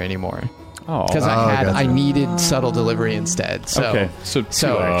familiar anymore Oh, because gotcha. I needed subtle delivery instead. So okay. So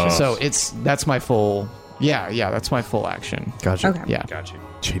two actions. so that's my full. Yeah, that's my full action. Gotcha. Okay. Yeah. Got you.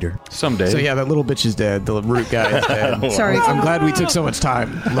 Cheater. Someday. So yeah, that little bitch is dead. The root guy is dead. Sorry. I'm glad we took so much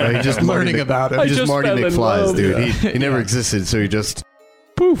time he just learning Marty about He it. just just Marty fell in McFlies, love. dude. He never existed, so he just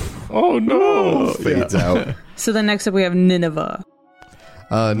poof. Oh no. fades out. So then next up, we have Nineveh.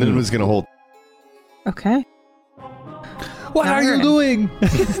 Nineveh's gonna hold. Okay. What are you Naren. doing?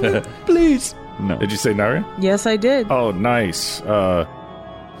 Please. No. Did you say Nari? Yes, I did. Oh, nice.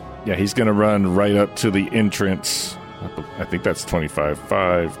 Yeah, he's going to run right up to the entrance. I think that's 25.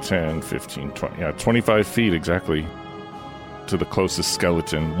 5, 10, 15, 20. Yeah, 25 feet exactly to the closest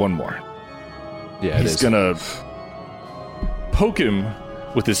skeleton. One more. Yeah, it He's is. gonna poke him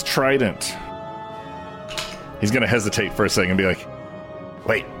with his trident. He's gonna hesitate for a second and be like,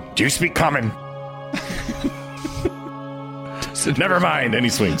 Wait, do you speak common? never mind. And he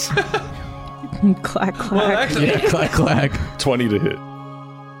swings. Clack, clack. Yeah, clack, clack. 20 to hit.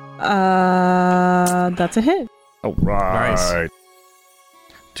 That's a hit. All right. Nice.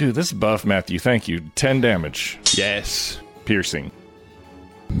 Dude, this buff, Matthew, thank you. 10 damage. Yes. Piercing.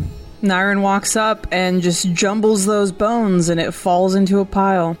 Nyren walks up and just jumbles those bones, and it falls into a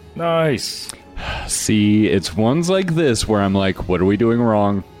pile. Nice. See, it's ones like this where I'm like, what are we doing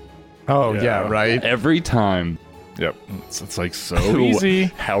wrong? Oh, Yeah. yeah, right. Every time. Yep. It's like so easy.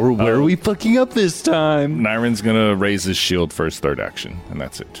 Where are we fucking up this time? Nyren's gonna raise his shield for his third action, and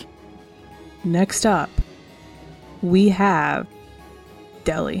that's it. Next up, we have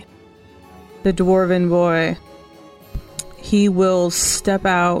Deli, the dwarven boy. He will step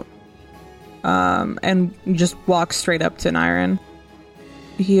out and just walk straight up to Nyren.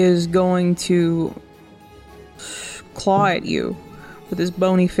 He is going to claw at you with his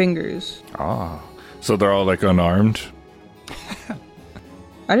bony fingers. Ah. So they're all like unarmed?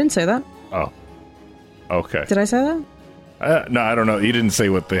 I didn't say that. Oh. Okay. Did I say that? No, I don't know. You didn't say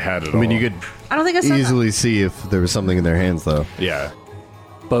what they had at all. I mean, you could I don't think I said easily see if there was something in their hands, though. Yeah.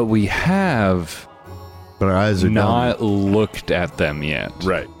 But we have But our eyes are not dumb. looked at them yet.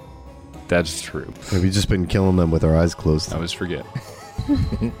 Right. That's true. We've just been killing them with our eyes closed. I always forget.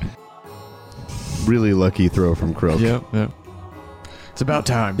 Really lucky throw from Croak. Yep, yep. It's about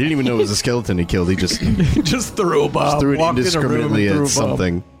time. He didn't even know it was a skeleton he killed. He just Just threw a bomb. threw it walked in a room and indiscriminately threw a at bomb.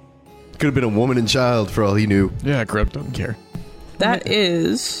 something. Could have been a woman and child for all he knew. Yeah, Grip doesn't care. that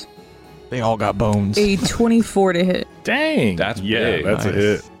is They all got bones. a 24 to hit. Dang. That's yeah, big. that's a Nice.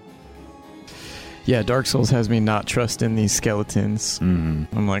 hit. Yeah, Dark Souls has me not trusting these skeletons.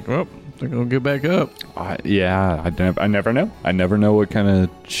 I'm like, well, they're gonna get back up. I never know. I never know what kind of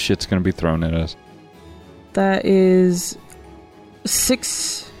shit's going to be thrown at us. That is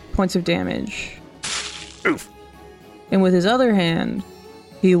 6 points of damage. Oof. And with his other hand,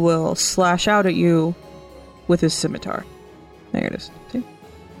 he will slash out at you with his scimitar. There it is. See?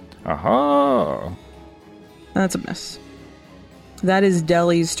 Aha. That's a miss. That is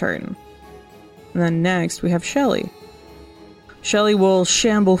Deli's turn. And then next we have Shelly. Shelly will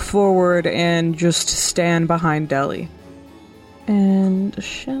shamble forward and just stand behind Deli. And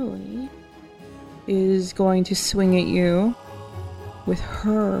Shelly is going to swing at you with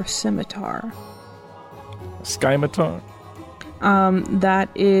her scimitar. Skymatar. That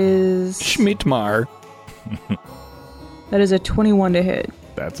is Schmittmar. that is a 21 to hit.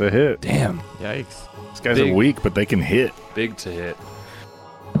 That's a hit. Damn. Yikes. These guys Big. are weak, but they can hit. Big to hit.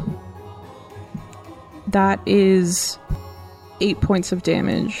 That is 8 points of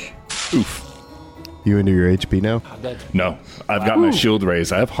damage. Oof. You into your HP now? No, I've got my shield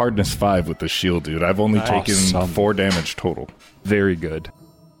raised. I have hardness 5 with the shield, dude. I've only taken Awesome. 4 damage total. Very good.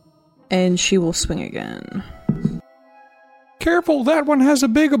 And she will swing again. Careful, that one has a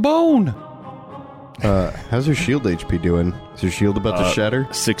big bone. How's your shield HP doing? Is your shield about to shatter?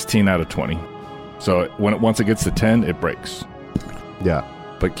 16 out of 20. So once it gets to 10, it breaks. Yeah.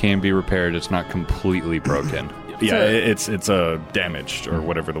 But can be repaired. It's not completely broken. Yeah, it's damaged or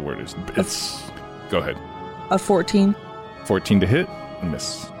whatever the word is. It's go ahead. A 14. 14 to hit,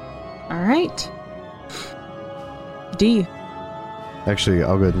 miss. All right. D. Actually,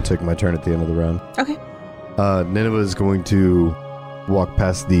 I'll go ahead and take my turn at the end of the round. Okay. Nineveh is going to walk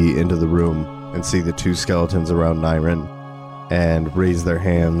past the end of the room and see the 2 skeletons around Nyren and raise their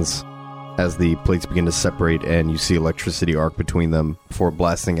hands as the plates begin to separate and you see electricity arc between them before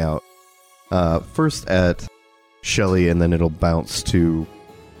blasting out. First at Shelly, and then it'll bounce to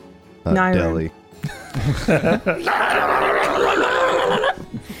Nyren. Deli.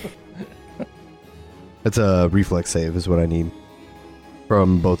 It's a reflex save is what I need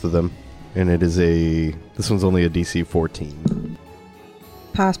from both of them. And it is this one's only a DC 14.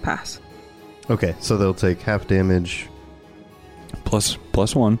 Pass. Okay, so they'll take half damage. Plus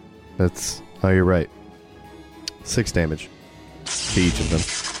 1. That's, oh, you're right. 6 damage to each of them.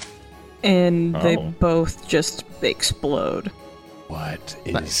 And they Oh. both just explode. What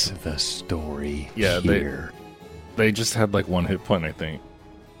is Nice. the story Yeah, here? They just had like 1 hit point, I think.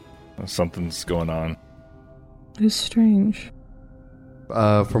 Something's going on. It is strange.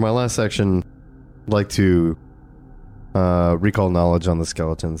 For my last section, I'd like to recall knowledge on the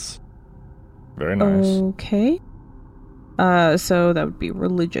skeletons. Very nice. Okay. So that would be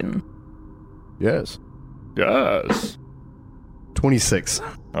religion. Yes. Yes. 26.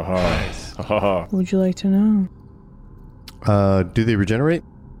 Aha. Aha. What would you like to know? Do they regenerate?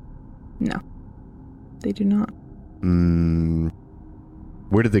 No, they do not.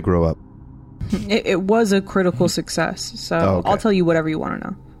 Where did they grow up? It was a critical success, so okay. I'll tell you whatever you want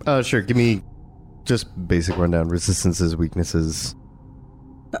to know. Sure. Give me just basic rundown. Resistances, weaknesses.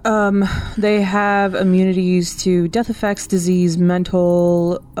 They have immunities to death effects, disease,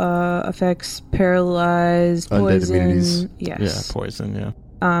 mental effects, paralyzed, Undead poison. immunities. Yes. Yeah, poison, yeah.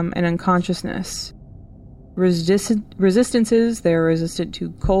 And unconsciousness. Resistances, they're resistant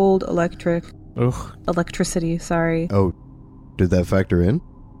to cold, electricity, sorry. Oh, did that factor in?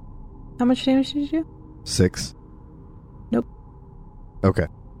 How much damage did you do? 6. Nope. Okay.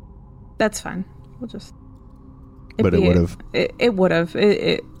 That's fine. We'll just... But it would have. It would have.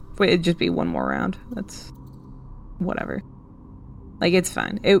 It'd just be one more round. That's... whatever. Like, it's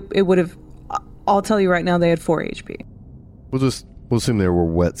fine. It would have... I'll tell you right now, they had 4 HP. We'll assume they were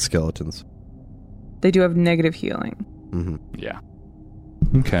wet skeletons. They do have negative healing. Mm-hmm. Yeah.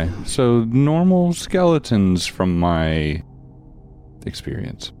 Okay, so normal skeletons from my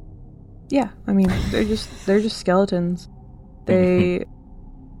experience. Yeah, I mean, they're just skeletons. They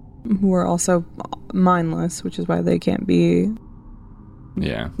who are also mindless, which is why they can't be.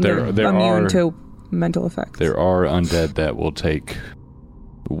 Yeah, they're immune to mental effects. There are undead that will take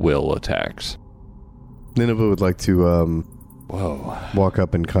will attacks. Nineveh would like to walk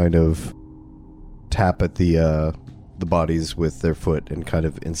up and kind of tap at the bodies with their foot and kind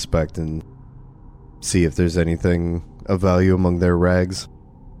of inspect and see if there's anything of value among their rags.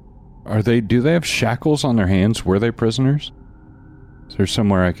 Do they have shackles on their hands? Were they prisoners? Is there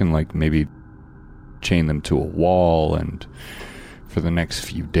somewhere I can maybe chain them to a wall and for the next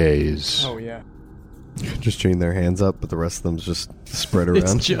few days? Oh, yeah. Just chain their hands up, but the rest of them's just spread around.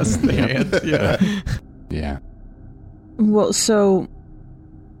 It's just the hands, yeah. Yeah. Well, so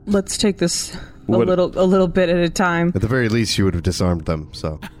let's take this a little bit at a time. At the very least, you would have disarmed them,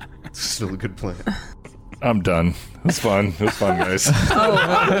 so it's still a good plan. I'm done. It was fun. It was fun, guys.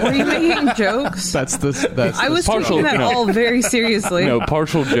 Oh, were you making jokes? That's I was taking that all very seriously. No,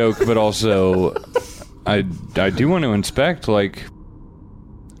 partial joke, but also I do want to inspect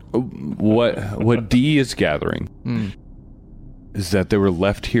what D is gathering is that they were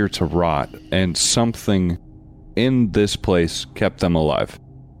left here to rot, and something in this place kept them alive.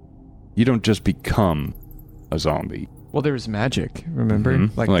 You don't just become a zombie. Well, there was magic, remember?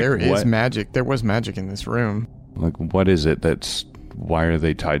 Mm-hmm. There is what? magic. There was magic in this room. What is it why are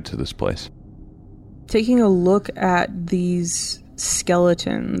they tied to this place? Taking a look at these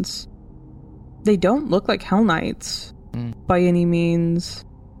skeletons, they don't look like Hell Knights by any means.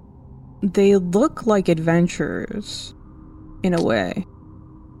 They look like adventurers, in a way.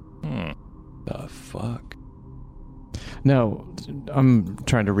 The fuck? No, I'm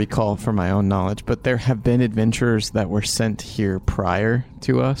trying to recall from my own knowledge, but there have been adventurers that were sent here prior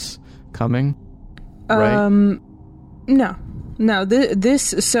to us coming, right? No.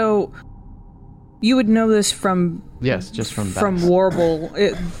 This. So you would know this from just from Warble.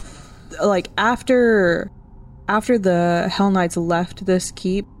 After the Hell Knights left this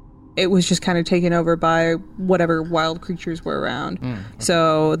keep, it was just kind of taken over by whatever wild creatures were around. Okay.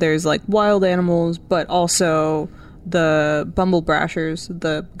 So there's wild animals, but also the Bumblebrashers,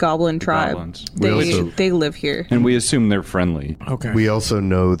 the goblin tribe. Goblins. They live here. And we assume they're friendly. Okay. We also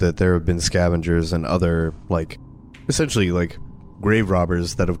know that there have been scavengers and other, essentially, grave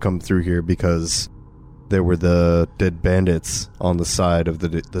robbers that have come through here because there were the dead bandits on the side of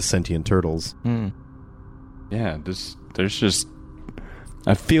the sentient turtles. Yeah, there's just...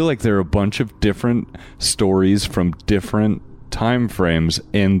 I feel like there are a bunch of different stories from different time frames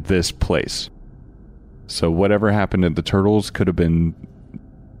in this place. So whatever happened to the turtles could have been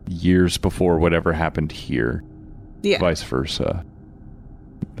years before whatever happened here. Yeah. Vice versa.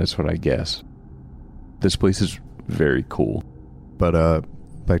 That's what I guess. This place is very cool. But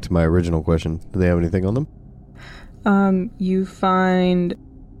back to my original question. Do they have anything on them? You find...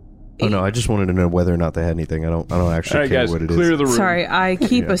 Oh no, I just wanted to know whether or not they had anything. I don't actually care guys, what it clear is. the room. Sorry, I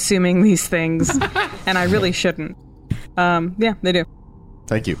keep assuming these things, and I really shouldn't. Yeah, they do.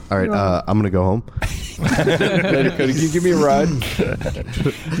 Thank you. All right, I'm going to go home. Can you give me a ride?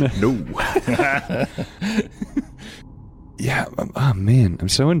 No. Yeah, oh man, I'm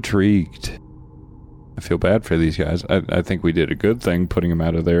so intrigued. I feel bad for these guys. I think we did a good thing putting them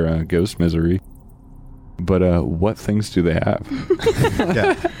out of their ghost misery. But what things do they have?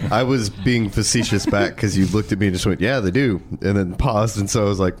 Yeah, I was being facetious back because you looked at me and just went, yeah, they do. And then paused, and so I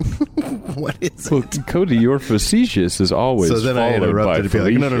was like, what is it? Well, Cody, your facetious is always So then I followed interrupted by to be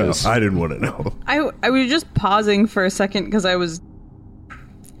like, no, fallacious. I didn't want to know. I was just pausing for a second because I was...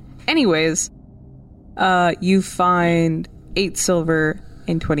 Anyways, You find 8 silver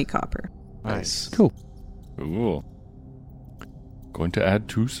and 20 copper. Nice. Cool. Ooh. Going to add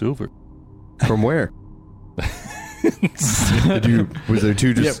 2 silver. From where? Was there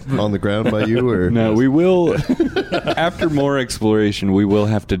 2 just on the ground by you, or No, we will. After more exploration, we will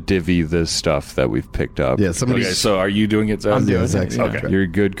have to divvy this stuff that we've picked up. Yeah, somebody. Okay, so are you doing it, Zach? I'm doing it, Zach's yeah. okay. You're a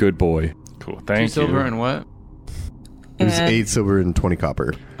good boy. Cool. 2 Thank you. silver and what? It was And- 8 silver and 20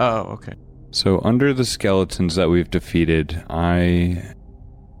 copper. Oh, okay. So under the skeletons that we've defeated, I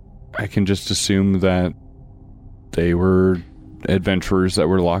can just assume that they were adventurers that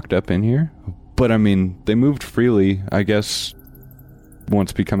were locked up in here. But I mean, they moved freely. I guess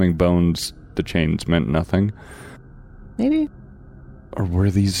once becoming bones, the chains meant nothing. Maybe. Or were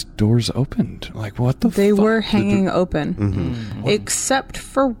these doors opened? Like, what the fuck? They were hanging open. Mm-hmm. Except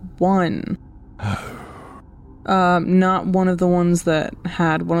for one. Not one of the ones that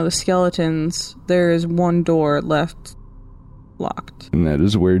had one of the skeletons. There is one door left locked. And that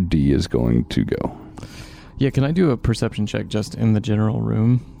is where D is going to go. Yeah, can I do a perception check just in the general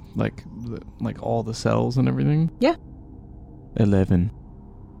room? Like all the cells and everything? Yeah. 11.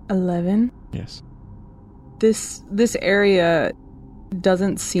 11. Yes. This area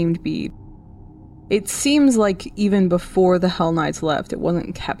doesn't seem to be... It seems like even before the Hell Knights left, it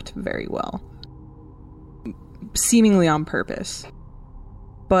wasn't kept very well. Seemingly on purpose.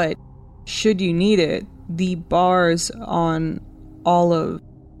 But should you need it, the bars on all of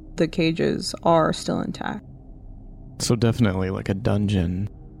the cages are still intact. So definitely like a dungeon,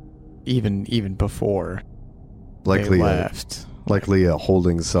 even before Likely, they left. likely a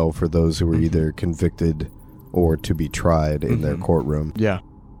holding cell for those who were either convicted or to be tried in their courtroom. Yeah.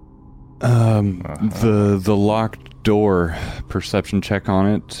 The locked door, perception check on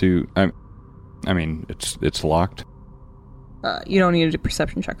it to... I mean, it's locked. You don't need a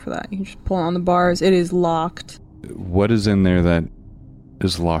perception check for that. You can just pull on the bars. It is locked. What is in there that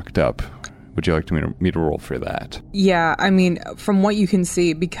is locked up? Would you like me to roll for that? Yeah, I mean, from what you can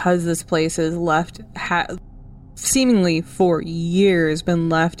see, because this place is left, seemingly for years, been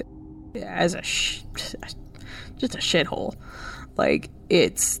left as just a shithole. Like,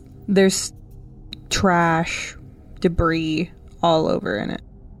 there's trash, debris all over in it.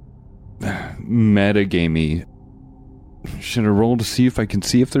 Metagamey. Should I roll to see if I can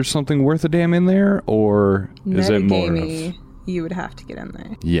see if there's something worth a damn in there, or is it more of... Metagamey, you would have to get in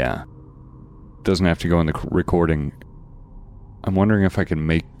there. Yeah. Doesn't have to go in the recording. I'm wondering if I can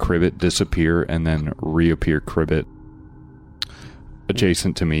make Cribbit disappear and then reappear Cribbit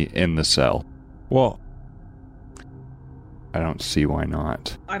adjacent to me in the cell. Well, I don't see why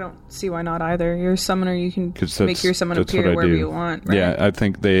not. I don't see why not either. You're a summoner, you can 'Cause make your summon that's appear what I wherever do. you want, right? Yeah, I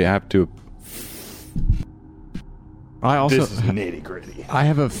think they have to... I also This is nitty gritty. I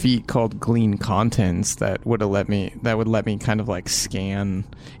have a feat called Glean Contents that would let me kind of like scan.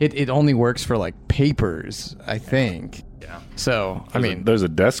 It only works for like papers, I think. Yeah. So I mean, there's a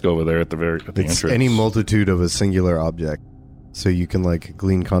desk over there at the It's entrance. any multitude of a singular object. So you can like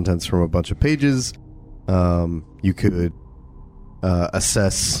glean contents from a bunch of pages. You could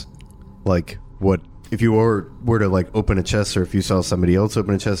assess like what if you were to like open a chest, or if you saw somebody else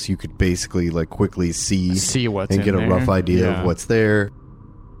open a chest, you could basically like quickly see what's and in get a there. rough idea Yeah. of what's there.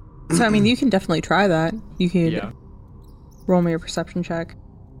 So, I mean, you can definitely try that. You could Yeah. roll me a perception check.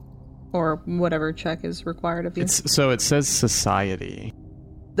 Or whatever check is required of you. So it says society.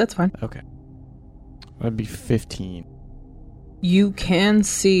 That's fine. Okay. That'd be 15. You can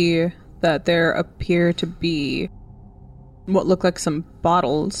see that there appear to be what look like some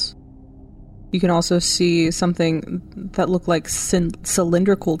bottles. You can also see something that look like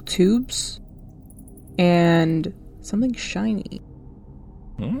cylindrical tubes and something shiny.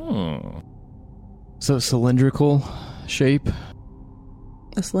 Oh. So cylindrical shape.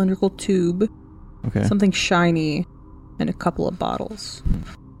 A cylindrical tube, Okay. something shiny, and a couple of bottles.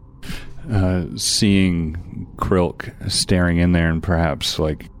 Seeing Krilk staring in there and perhaps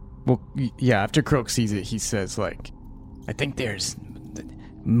like... Well, yeah, after Croak sees it, he says, like, I think there's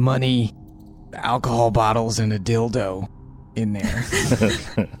money, alcohol bottles, and a dildo in there.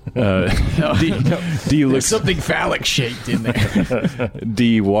 D There's looks... something phallic shaped in there.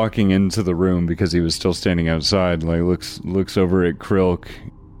 D walking into the room because he was still standing outside, like looks over at Krilk,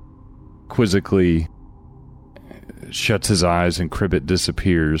 quizzically shuts his eyes, and Cribbit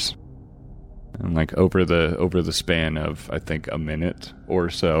disappears. And like over the span of I think a minute or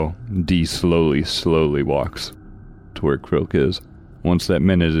so, D slowly walks to where Krilk is. Once that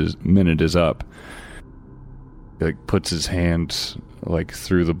minute is up, he like puts his hand like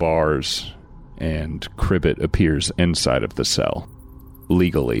through the bars, and Cribbit appears inside of the cell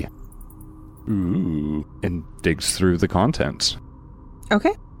legally. Ooh. And digs through the contents.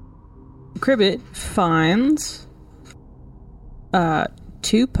 Okay. Cribbit finds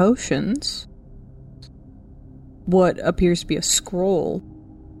 2 potions, what appears to be a scroll,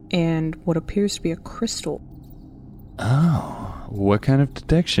 and what appears to be a crystal. Oh. What kind of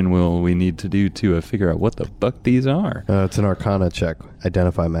detection will we need to do to figure out what the fuck these are? It's an Arcana check.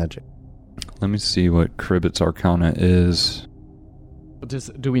 Identify magic. Let me see what Cribbit's Arcana is.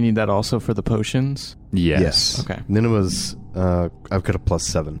 Do we need that also for the potions? Yes. Okay. Nineveh's, I've got a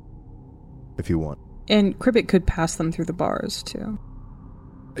 +7, if you want. And Cribbit could pass them through the bars, too.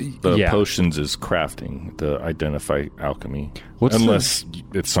 The potions is crafting, the identify alchemy. What's Unless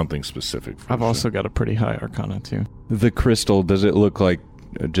it's something specific. I've also got a pretty high Arcana, too. The crystal, does it look like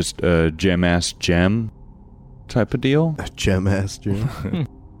just a gem-ass gem type of deal? A gem-ass gem?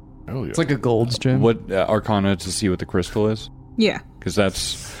 Oh, yeah. It's like a gold's gem. What Arcana to see what the crystal is? Yeah. Because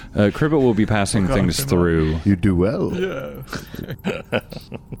that's... Cribbit will be passing things through. You do well.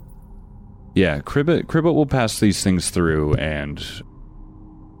 Yeah, Cribbit will pass these things through, and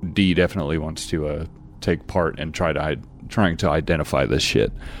D definitely wants to take part in trying to identify this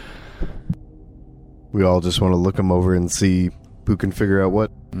shit. We all just want to look them over and see who can figure out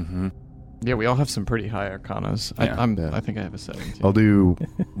what. Mm-hmm. Yeah, we all have some pretty high Arcanas. Yeah. I think I have a 7 too. I'll do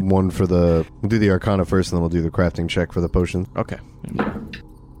one for the... We'll do the Arcana first, and then we'll do the crafting check for the potion. Okay.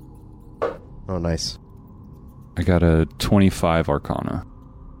 Oh, nice. I got a 25 Arcana.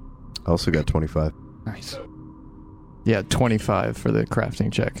 I also got 25. Nice. Yeah, 25 for the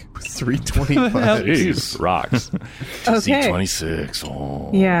crafting check. 325. Jeez. Rocks. Okay. C26.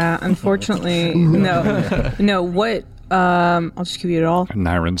 Oh. Yeah, unfortunately, no. No, what... I'll just give you it all.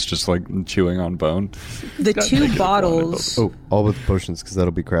 Nyron's just like chewing on bone. The 2 bottles, Oh, all with the potions, because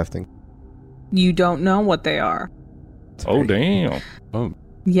that'll be crafting. you don't know what they are Oh, damn. Oh,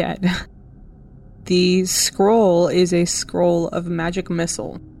 yet. The scroll is a scroll of magic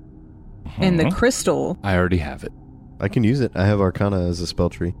missile. And the crystal, I already have it. I can use it. I have Arcana as a spell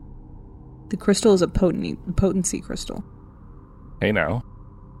tree. the crystal is a potency crystal. Hey, now.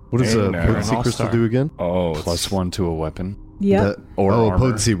 What does Hey, a now. potency An crystal all-star. do again? Oh, +1 to a weapon. Yep. Or a armor.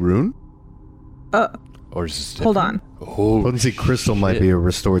 potency rune? Or is this Hold different? on. Oh, Potency crystal might shit. be a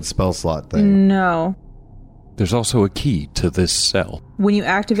restored spell slot thing. No. There's also a key to this cell. When you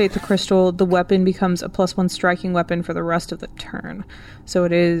activate the crystal, the weapon becomes a +1 striking weapon for the rest of the turn. So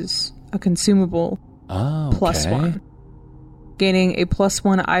it is a consumable Oh, okay. +1. Gaining a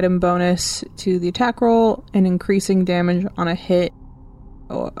 +1 item bonus to the attack roll and increasing damage on a hit.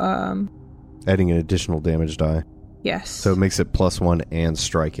 Adding an additional damage die. Yes. So it makes it +1 and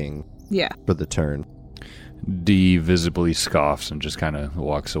striking yeah. for the turn. D visibly scoffs and just kind of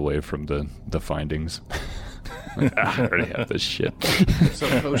walks away from the findings. I already have this shit. So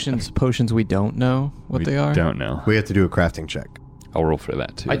potions we don't know what they are? Don't know. We have to do a crafting check. I'll roll for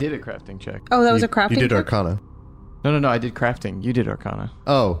that too. I did a crafting check. Oh, that was a crafting You did check? Arcana. No, I did crafting. You did Arcana.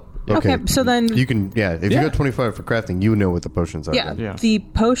 Oh, okay. Okay, so then... You can, if you got 25 for crafting, you know what the potions are. Yeah, then. Yeah. the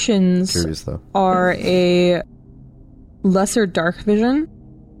potions Curious, though. are a lesser dark vision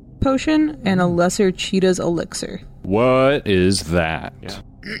potion and a lesser cheetah's elixir. What is that? Yeah.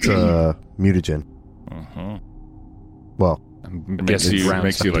 It's a mutagen. Well, I'm It makes guessing you, round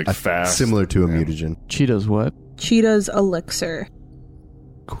makes you like a- fast. similar to a Yeah. mutagen. Cheetah's what? Cheetah's elixir.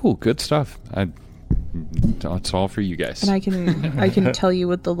 Cool, good stuff. That's all for you guys. And I can tell you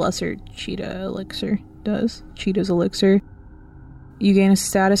what the lesser cheetah elixir does. Cheetah's elixir. You gain a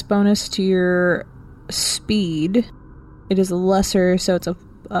status bonus to your speed. It is lesser, so it's a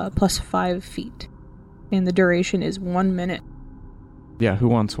 +5 feet. And the duration is 1 minute. Yeah, who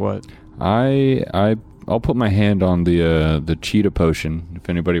wants what? I'll put my hand on the cheetah potion. If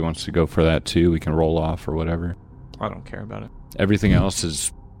anybody wants to go for that too, we can roll off or whatever. I don't care about it. Everything else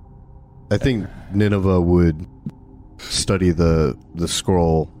is I think Nineveh would study the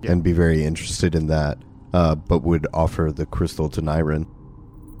scroll and be very interested in that, but would offer the crystal to Nyron.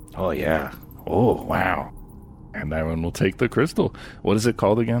 Oh, yeah. Oh, wow. And that one will take the crystal. What is it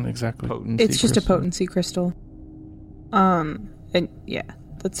called again exactly? Potency It's just a crystal. potency crystal. And yeah,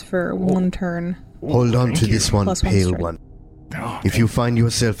 that's for 1 turn. Hold on thank to you. this one, +1 pale strike. one. Oh, If you find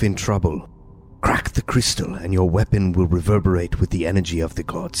yourself in trouble, crack the crystal and your weapon will reverberate with the energy of the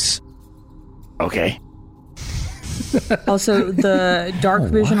gods. okay. Also, the dark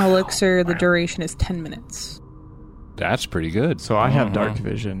vision elixir, the duration is 10 minutes. that's pretty good. So I have dark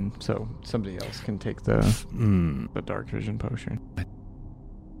vision, so somebody else can take the dark vision potion.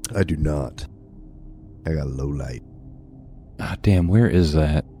 I do not. I got low light. Ah, damn, where is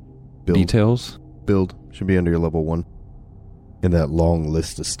that? Build. Details? Build should be under your level 1 in that long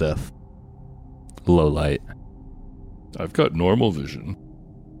list of stuff. low light. I've got normal vision.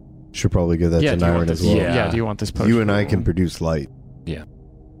 Should probably give that to do you want Nyron this? as well. Yeah. Do you want this potion? You and I can produce light. Yeah.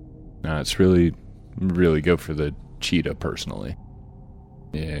 No, it's really go for the cheetah personally.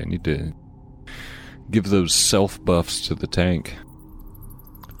 Yeah, I need to give those self buffs to the tank.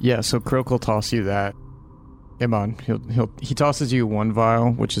 Yeah, so Croak will toss you that. Iman, he tosses you one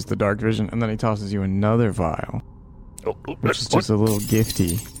vial, which is the dark vision, and then he tosses you another vial, which is just a little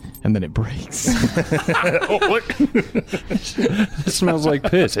gifty, and then it breaks. What? It smells like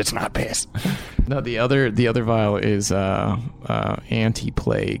piss. It's not piss. No, the other vial is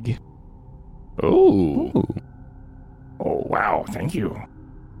anti-plague. Oh. Oh, wow, thank you.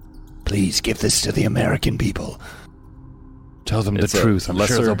 Please give this to the American people. Tell them It's the a truth. I'm sure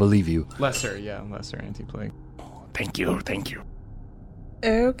lesser- they'll believe you. Lesser anti-plague. Thank you, thank you.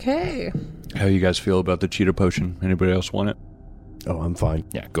 Okay. How you guys feel about the cheetah potion? Anybody else want it? Oh, I'm fine.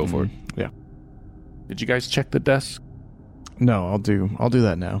 Yeah, go for it. Yeah. Did you guys check the desk? No, I'll do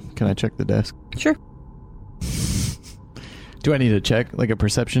that now. Can I check the desk? Sure. Do I need to check, like a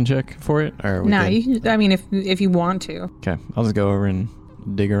perception check for it? Or are we No, good? you can, I mean, if you want to. Okay, I'll just go over and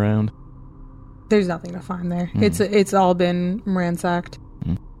dig around. There's nothing to find there. It's all been ransacked.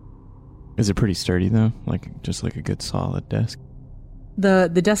 Is it pretty sturdy though? Like just like a good solid desk? The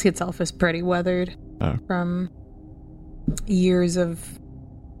desk itself is pretty weathered from years of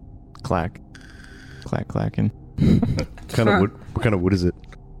Clacking. What kind of wood is it?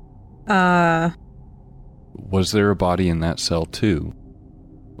 Was there a body in that cell too?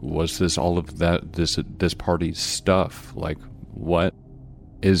 Was this all of that this party's stuff? Like, what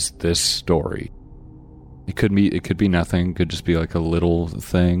is this story? It could be nothing. It could just be like a little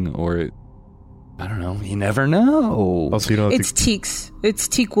thing, or I don't know. You never know. Also, you don't have it's teaks. It's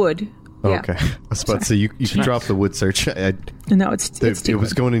teak wood. Oh, Yeah. okay. I was about to say, you can drop the wood search. No, it's teak It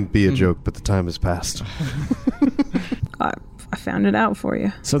was wood. going to be a joke, but the time has passed. I found it out for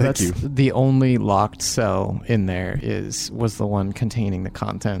you. So Thank that's you. the only locked cell in there was the one containing the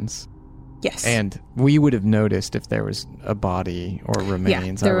contents. Yes. And we would have noticed if there was a body or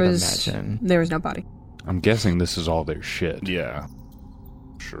remains, I would imagine. There was no body. I'm guessing this is all their shit. Yeah.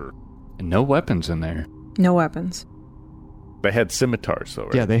 Sure. And no weapons in there. No weapons. They had scimitars, though,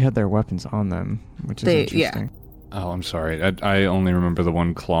 right? Yeah, they had their weapons on them, which is interesting. Oh, I'm sorry. I only remember the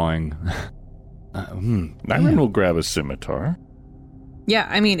one clawing. Nyron will grab a scimitar. Yeah,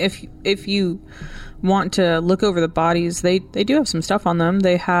 I mean, if you want to look over the bodies, they do have some stuff on them.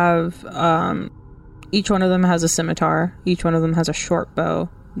 They have each one of them has a scimitar. Each one of them has a short bow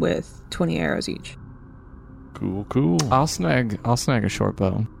with 20 arrows each. Cool. I'll snag a short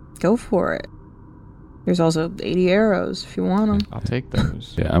bow. Go for it. There's also 80 arrows if you want them. I'll take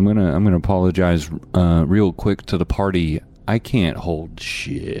those. Yeah, I'm gonna apologize real quick to the party. I can't hold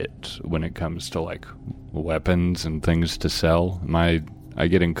shit when it comes to like weapons and things to sell. I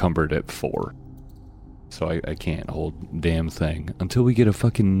get encumbered at 4. So I can't hold a damn thing until we get a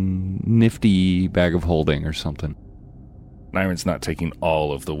fucking nifty bag of holding or something. Nyron's not taking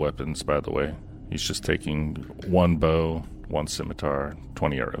all of the weapons, by the way. He's just taking one bow, one scimitar,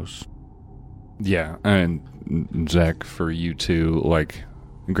 20 arrows. Yeah, and Zach, for you too, like,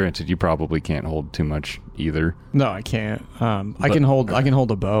 granted, you probably can't hold too much either. No, I can't. I can hold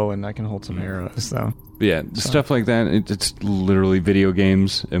a bow and I can hold some arrows though. Yeah, stuff like that. It's literally video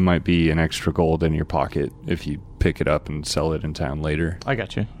games. It might be an extra gold in your pocket if you pick it up and sell it in town later. I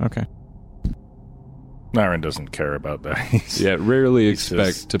got you. Okay. Nyron doesn't care about that. Yeah, rarely He's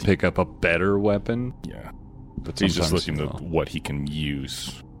expect just- to pick up a better weapon. Yeah. But He's just sometimes looking you at will. what he can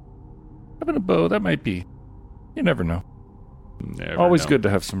use. Having a bow, that might be. You never know. Never Always know. good to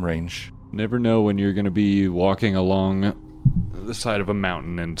have some range. Never know when you're going to be walking along the side of a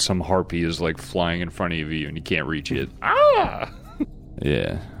mountain and some harpy is like flying in front of you and you can't reach it. Ah!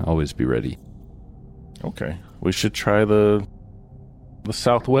 Yeah, always be ready. Okay. We should try the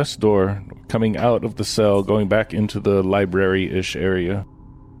southwest door coming out of the cell, going back into the library-ish area.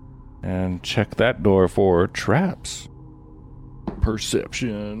 And check that door for traps.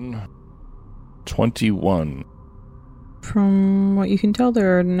 Perception. 21. From what you can tell,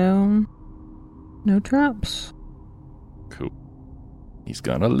 there are no traps. Cool. He's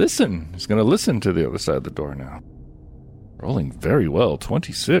gonna listen. He's gonna listen to the other side of the door now. Rolling very well.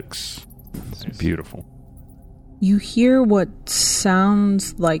 26. It's beautiful. You hear what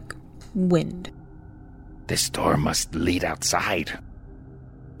sounds like wind. This door must lead outside.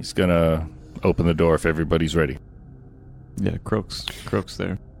 He's gonna open the door if everybody's ready. Yeah, Croak's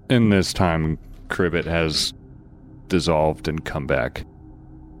there. In this time, Cribbit has dissolved and come back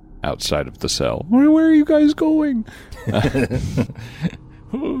outside of the cell. Where are you guys going?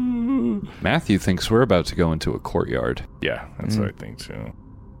 Matthew thinks we're about to go into a courtyard. Yeah, that's what I think too.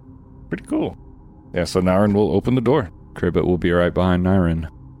 Pretty cool. Yeah, so Naren will open the door. Cribbit will be right behind Nyren.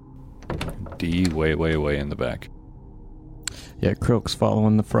 D way in the back. Yeah, Croak's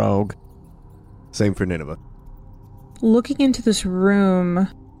following the frog. Same for Nineveh. Looking into this room,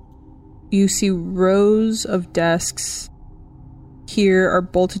 you see rows of desks here are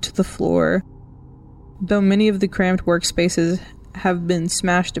bolted to the floor. Though many of the cramped workspaces have been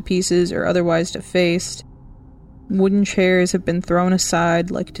smashed to pieces or otherwise defaced, wooden chairs have been thrown aside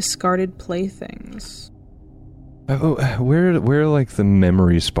like discarded playthings. Where are like the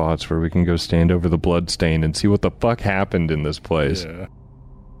memory spots where we can go stand over the bloodstain and see what the fuck happened in this place? Yeah.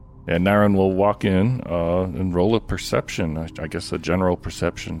 And Naren will walk in and roll a perception. I guess a general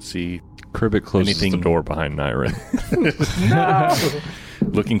perception. See Cribbit closes anything... the door behind Nyren. No!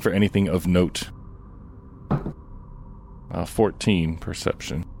 Looking for anything of note. 14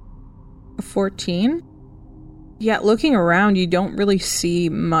 perception. 14? Yeah, looking around, you don't really see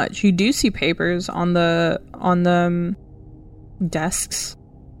much. You do see papers on the desks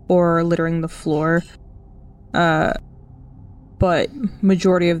or littering the floor. But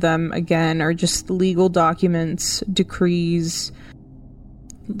majority of them, again, are just legal documents, decrees,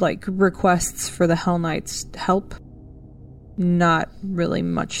 like requests for the Hell Knight's help. Not really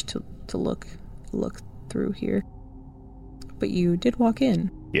much to look through here. But you did walk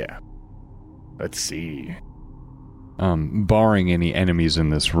in. Yeah. Let's see. Barring any enemies in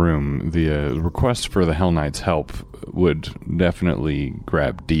this room, the request for the Hell Knight's help would definitely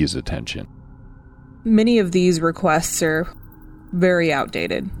grab D's attention. Many of these requests are very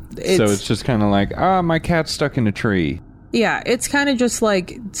outdated. So it's just kind of like, my cat's stuck in a tree. Yeah, it's kind of just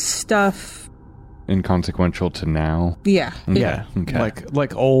like stuff... Inconsequential to now? Yeah. Yeah. Okay.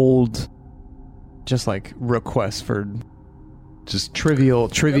 Like old, just like requests for just trivial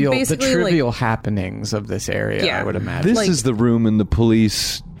Basically, happenings of this area, Yeah. I would imagine. This is the room in the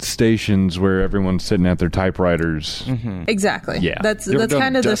police stations where everyone's sitting at their typewriters. Mm-hmm. Exactly. Yeah. That's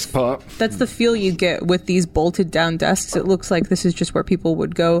kind of desk pop? that's the feel you get with these bolted down desks. It looks like this is just where people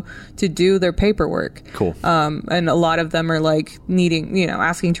would go to do their paperwork. Cool. And a lot of them are like needing,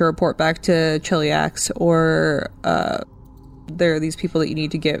 asking to report back to Chiliax, or there are these people that you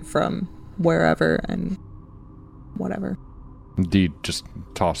need to get from wherever and whatever. D just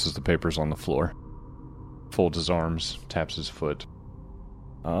tosses the papers on the floor, folds his arms, taps his foot.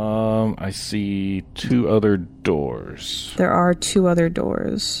 I see 2 other doors. There are 2 other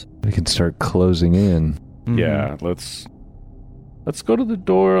doors. We can start closing in. Mm-hmm. Yeah, let's go to the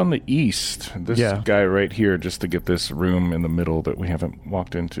door on the east. This guy right here, just to get this room in the middle that we haven't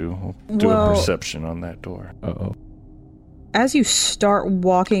walked into. We'll do a perception on that door. Uh-oh. As you start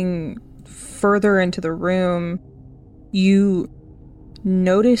walking further into the room, you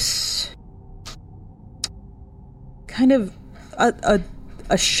notice kind of a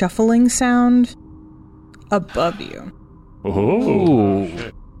shuffling sound above you.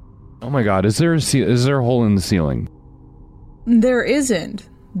 Oh, Oh my god, is there a hole in the ceiling? There isn't.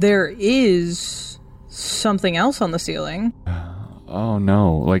 There is something else on the ceiling. Oh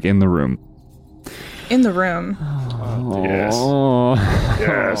no, like in the room. In the room. yes. Oh.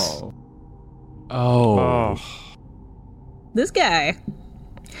 Yes. Oh. This guy.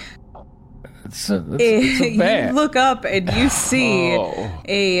 It's a bat. You look up and you see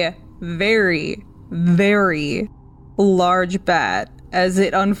a very, very large bat as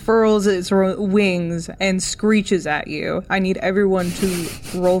it unfurls its wings and screeches at you. I need everyone to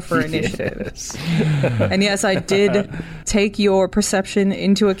roll for initiative. Yes. And yes, I did take your perception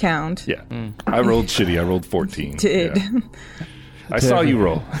into account. Yeah. I rolled shitty. I rolled 14. Did. Yeah. I saw you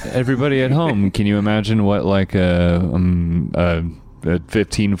roll. Everybody at home, can you imagine what like a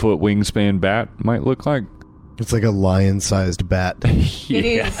 15-foot wingspan bat might look like? It's like a lion-sized bat.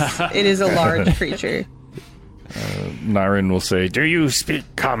 It is a large creature. Nyren will say, "Do you speak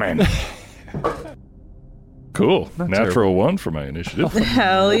common?" Cool. Natural 1 for my initiative.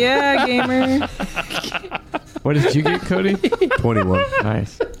 Hell yeah, gamer. What did you get, Cody? 21.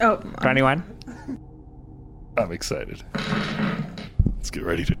 Nice. Oh, 21. I'm excited. Let's get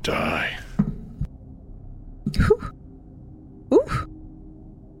ready to die. ooh.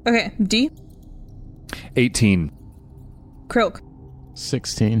 Okay, D. 18. Krilk.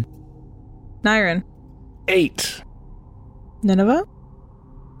 16. Nyren. 8. Nineveh.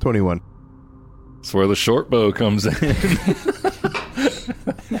 21. That's where the short bow comes in.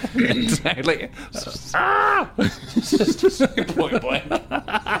 Exactly. Point blank.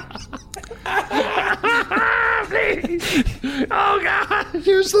 Please. Oh God!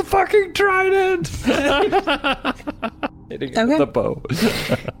 Here's the fucking trident. Hitting Okay. the bow.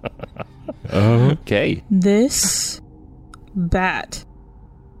 Okay. This bat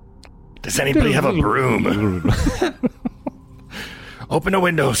Does anybody have a broom? Open a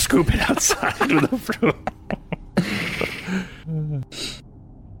window, scoop it outside with a broom.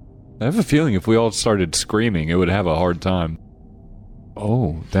 I have a feeling if we all started screaming, it would have a hard time.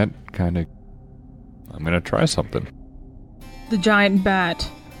 Oh, that kind of... I'm going to try something. The giant bat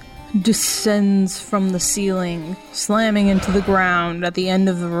descends from the ceiling, slamming into the ground at the end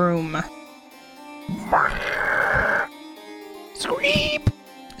of the room. Screep!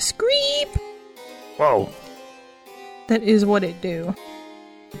 Screep! Whoa. That is what it do.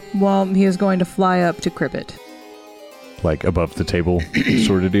 Well, he is going to fly up to Cribbit. Like above the table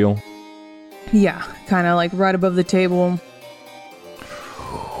sort of deal. Yeah, kind of like right above the table.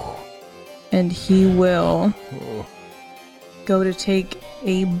 And he will go to take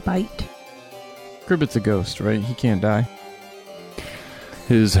a bite. Cribbit's a ghost, right? He can't die.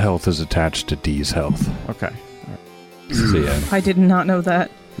 His health is attached to D's health. Okay. So yeah. I did not know that.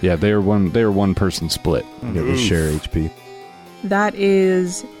 Yeah, they're one person split. Yeah, we share HP. That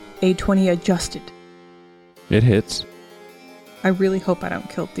is a 20 adjusted. It hits. I really hope I don't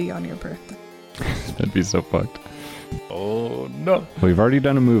kill D on your birthday. That'd be so fucked. Oh, no. We've already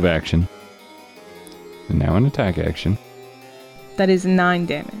done a move action. And now an attack action. That is 9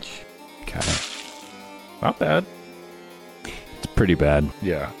 damage. Okay. Not bad. It's pretty bad.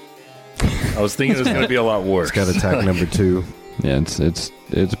 Yeah. I was thinking it was going to be a lot worse. It's got attack number 2. Yeah,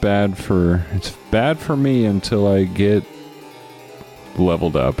 it's bad for me until I get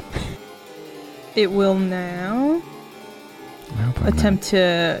leveled up. It will now attempt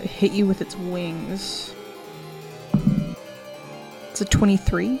to hit you with its wings. It's a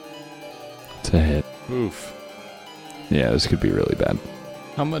 23. It's a hit. Oof. Yeah, this could be really bad.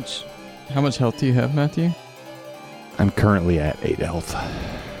 How much health do you have, Matthew? I'm currently at 8 health.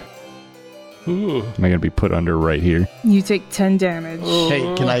 Ooh. Am I going to be put under right here? You take 10 damage. Hey,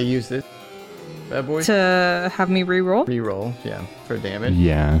 can I use this bad boy? To have me reroll? Reroll, yeah, for damage.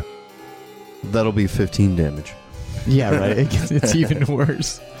 Yeah. That'll be 15 damage. Yeah, right. It's even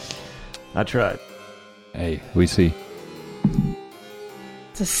worse. I tried. Hey, we see.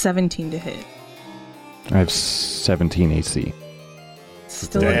 It's a 17 to hit. I have 17 AC.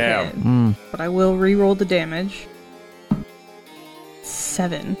 Still Damn. a hit. But I will reroll the damage.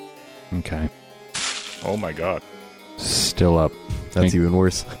 7. Okay. Oh, my God. Still up. That's even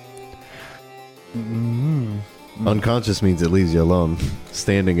worse. Unconscious means it leaves you alone.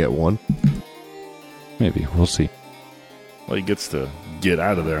 Standing at 1. Maybe. We'll see. Well, he gets to get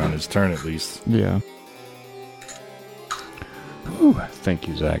out of there on his turn at least. Yeah. Whew. Thank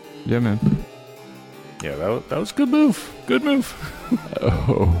you, Zach. Yeah, man. Yeah, that was a good move. Good move.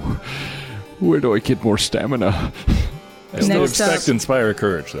 Oh. Where do I get more stamina? I still Next expect up. Inspire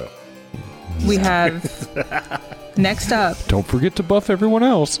Courage, though. We have... Next up, Don't forget to buff everyone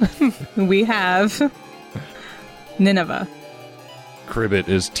else. we have... Nineveh. Cribbit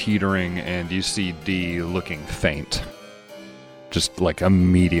is teetering, and you see D looking faint. Just like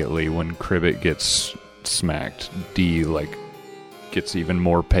immediately when Cribbit gets smacked, D gets even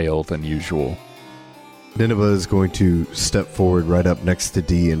more pale than usual. Nineveh is going to step forward right up next to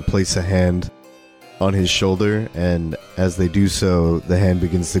D and place a hand on his shoulder, and as they do so, the hand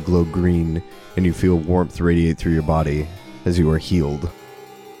begins to glow green, and you feel warmth radiate through your body as you are healed.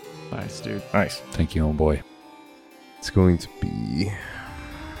 Nice, dude. Nice. Thank you, homeboy. It's going to be...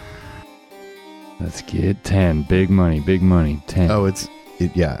 Let's get 10. Big money, 10. Oh,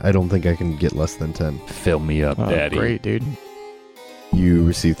 yeah, I don't think I can get less than 10. Fill me up, Oh, daddy. great, dude. You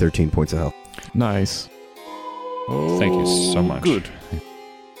receive 13 points of health. Nice. Oh, Thank you so much. Good.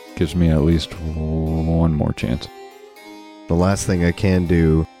 Gives me at least one more chance. The last thing I can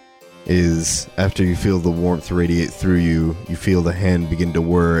do is, after you feel the warmth radiate through you, you feel the hand begin to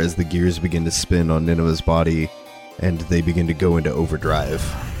whir as the gears begin to spin on Nineveh's body, and they begin to go into overdrive.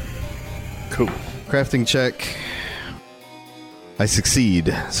 Cool. Crafting check. I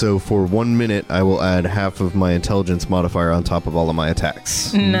succeed, so for 1 minute I will add half of my intelligence modifier on top of all of my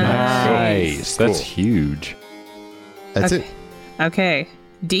attacks. Nice. That's Cool. huge. That's Okay. Okay.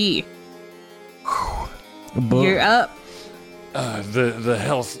 D. But You're up. The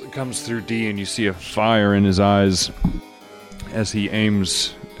health comes through D, and you see a fire in his eyes as he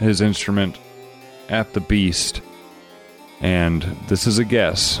aims his instrument at the beast. And this is a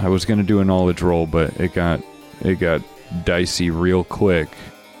guess. I was going to do a knowledge roll, but it got dicey real quick.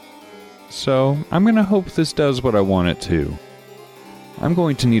 So I'm going to hope this does what I want it to. I'm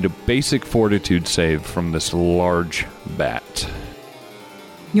going to need a basic fortitude save from this large bat.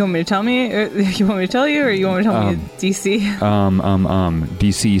 You want me to tell me? Or you want me to tell you, or you want me to tell me DC?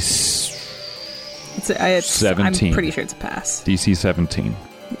 DC I'm 17. pretty sure it's a pass. DC 17.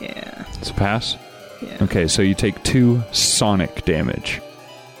 Yeah. It's a pass? Yeah. Okay, so you take 2 sonic damage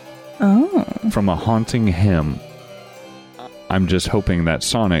Oh. from a haunting hymn. I'm just hoping that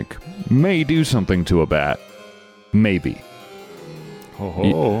Sonic may do something to a bat. Maybe.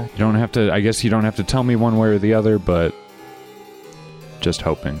 You don't have to, I guess you don't have to tell me one way or the other, but just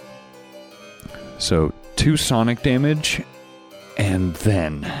hoping. So 2 sonic damage, and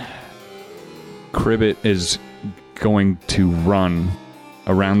then Cribbit is going to run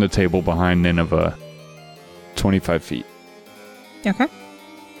around the table behind Nineveh 25 feet. Okay.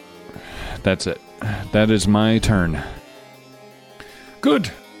 That's it. That is my turn.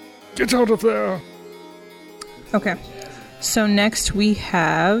 Good. Get out of there. Okay. So next we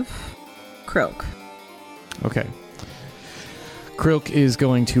have Croak. Okay. Krilk is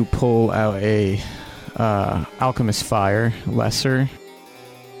going to pull out a Alchemist Fire Lesser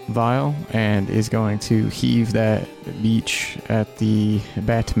vial and is going to heave that beach at the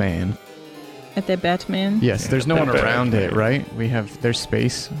Batman. At the Batman? Yes, there's no one Batman. around it, right? There's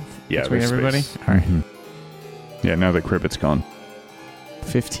space between there's everybody. space. All right. Yeah, now that Cribbit's gone.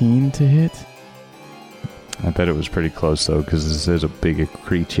 15 to hit. I bet it was pretty close, though, because this is a big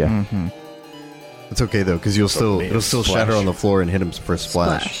creature. Mm-hmm. It's okay though, because it'll still shatter on the floor and hit him for a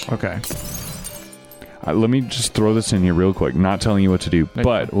splash. Okay. Let me just throw this in here real quick. Not telling you what to do,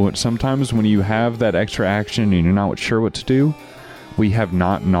 but sometimes when you have that extra action and you're not sure what to do, we have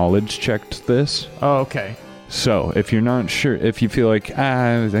not knowledge checked this. Oh, okay. So if you're not sure, if you feel like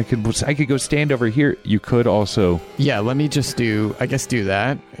I could go stand over here, you could also. Yeah, let me just do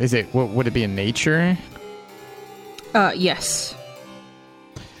that. Is it? Would it be in nature? Yes.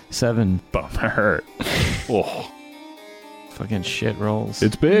 7. Bummer. Oh. Fucking shit rolls.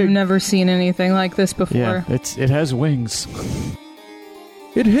 It's I've big. never seen anything like this before. Yeah, it has wings.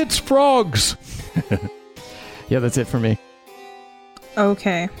 It hits frogs. Yeah, that's it for me.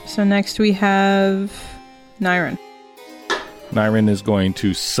 Okay. So next we have Nyren. Nyren is going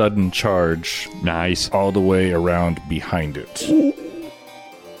to sudden charge Nice. all the way around behind it.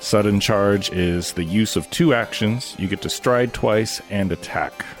 Sudden charge is the use of 2 actions. You get to stride twice and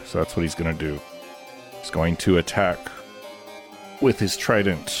attack. So that's what he's going to do. He's going to attack with his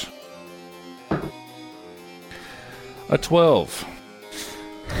trident. A 12.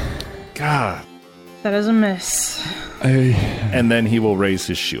 God. That is a miss. And then he will raise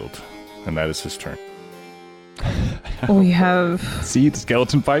his shield. And that is his turn. We have See, the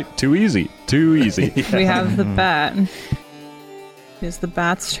skeleton fight, too easy. Too easy. we have the bat. It is the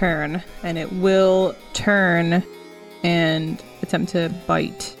bat's turn, and it will turn and attempt to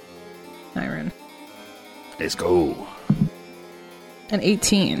bite Nyren. Let's go. An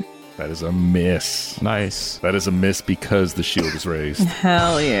 18. That is a miss. Nice. That is a miss because the shield is raised.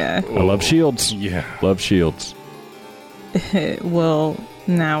 Hell yeah. I love shields. Yeah. Love shields. It will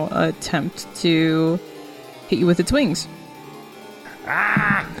now attempt to hit you with its wings.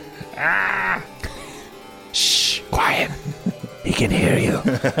 Shh, quiet. He can hear you.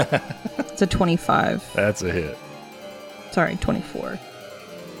 It's a 25. That's a hit. Sorry, 24.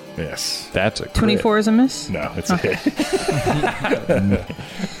 Yes. That's a crit. 24 is a miss? No, it's a hit.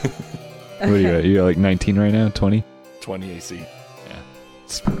 What are you at? You're like 19 right now? 20? 20 AC.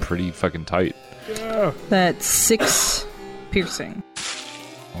 It's pretty fucking tight. That's 6 piercing.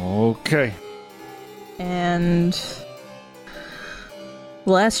 Okay. And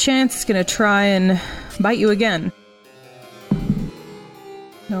last chance is going to try and bite you again.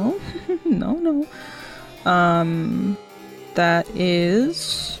 No. No. That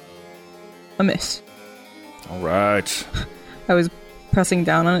is a miss. All right. I was pressing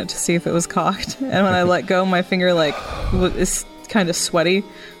down on it to see if it was cocked, and when I let go, my finger is kind of sweaty,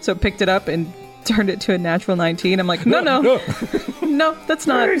 so it picked it up and turned it to a natural 19. I'm like, no, no, that's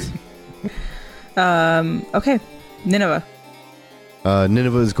not. Okay, Nineveh.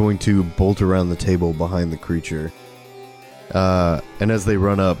 Nineveh is going to bolt around the table behind the creature. And as they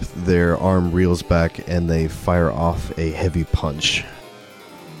run up, their arm reels back and they fire off a heavy punch.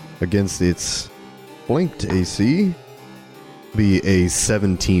 Against its flanked AC, be a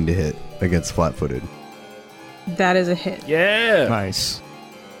 17 to hit against flat-footed. That is a hit. Yeah. Nice.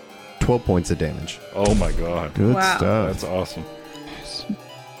 12 points of damage. Oh my god. Good Wow. stuff. That's awesome.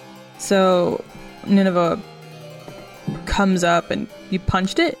 So Nineveh comes up and you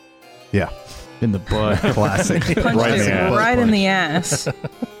punched it. Yeah. In the butt. Classic. Punched Right in it the ass. right in the ass,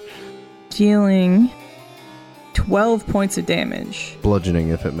 dealing 12 points of damage. Bludgeoning,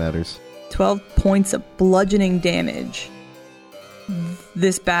 if it matters. 12 points of bludgeoning damage.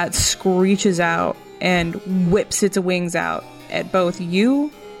 This bat screeches out and whips its wings out at both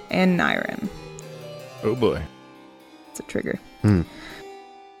you and Nyren. Oh boy. It's a trigger. Hmm.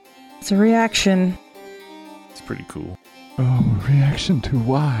 It's a reaction. It's pretty cool. Oh, reaction to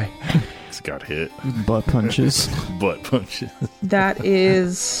why? It's got hit. Butt punches. Butt punches. That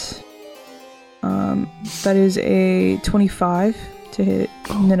is a 25 to hit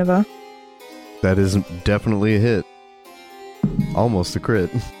Nineveh. That is definitely a hit. Almost a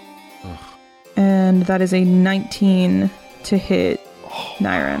crit. And that is a 19 to hit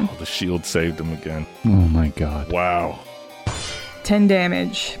Nyren. The shield saved him again. Oh my god. Wow. 10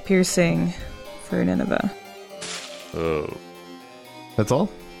 damage, piercing for Nineveh. Oh. That's all?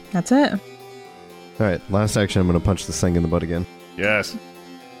 That's it. Alright, last action, I'm going to punch this thing in the butt again. Yes.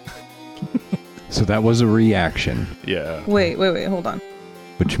 So that was a reaction, Yeah. Wait, hold on.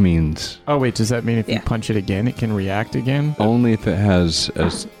 which means Oh, wait, does that mean if Yeah. you punch it again, it can react again? only if it has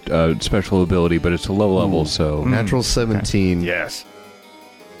a special ability, but it's a low level, so... Natural 17. Yes.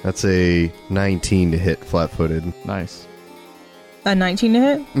 That's a 19 to hit flat-footed. Nice. A 19 to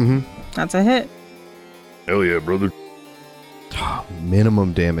hit? Mm-hmm. That's a hit. Hell yeah, brother.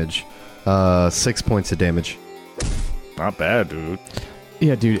 Minimum damage. 6 points of damage. Not bad, dude.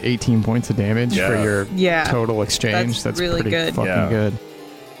 Yeah, dude, 18 points of damage Yeah. for your Yeah. total exchange. That's That's really pretty good. fucking Yeah. good.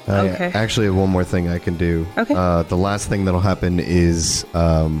 Okay. I actually have one more thing I can do. Okay. The last thing that'll happen is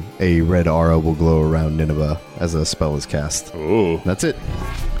a red aura will glow around Nineveh as a spell is cast. Oh. That's it.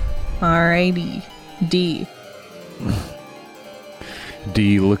 Alrighty. D.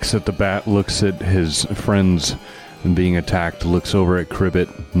 D looks at the bat, looks at his friends being attacked, looks over at Cribbit,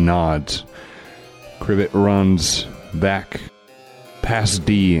 nods. Cribbit runs back past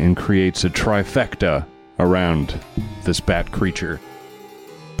D and creates a trifecta around this bat creature.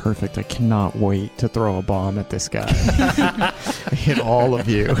 Perfect. I cannot wait to throw a bomb at this guy. Hit all of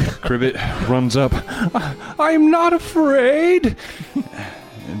you. Cribbit runs up. I'm not afraid.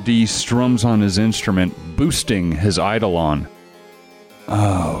 D strums on his instrument, boosting his Eidolon.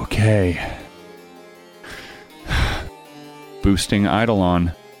 Okay. Boosting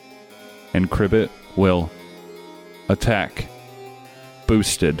Eidolon. And Cribbit will attack.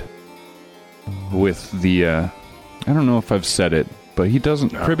 Boosted. With the, I don't know if I've said it, but he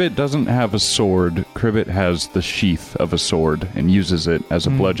doesn't, Cribbit doesn't have a sword. Cribbit has the sheath of a sword and uses it as a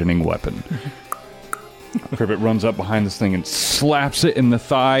bludgeoning weapon. Cribbit runs up behind this thing and slaps it in the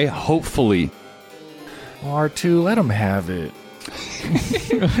thigh, hopefully. R2, let him have it.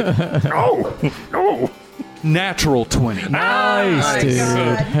 No! No! Natural 20. Nice, dude.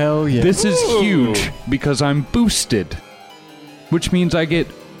 Hell yeah. This is huge because I'm boosted, which means I get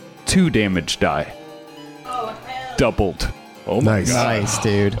 2 damage die. Doubled. Oh my Nice. god. Nice,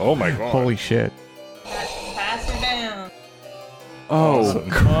 dude. Oh my god. Holy shit. Pass her down. Oh,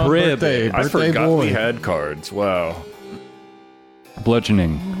 Birthday. Cribbit. I forgot boy. we had cards. Wow.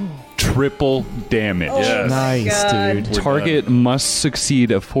 Bludgeoning. Triple damage. Yes. Nice, God. dude. We're Target must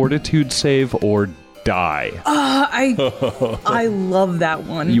succeed a fortitude save or die. I love that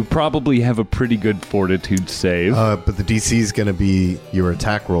one. You probably have a pretty good fortitude save. But the DC is going to be your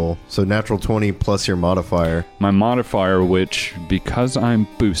attack roll. So natural 20 plus your modifier. My modifier, which, because I'm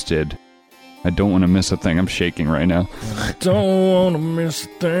boosted, I don't want to miss a thing. I'm shaking right now. Don't want to miss a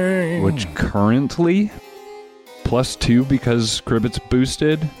thing. Which currently, plus 2 because Cribbit's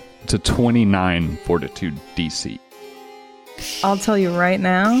boosted, it's a 29 fortitude DC. I'll tell you right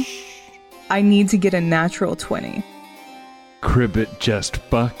now, I need to get a natural 20. Cribbit just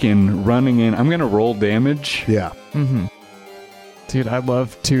fucking running in. I'm going to roll damage. Yeah. Mm-hmm. Dude, I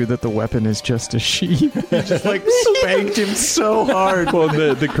love, too, that the weapon is just a sheath. He just, like, spanked him so hard. Well,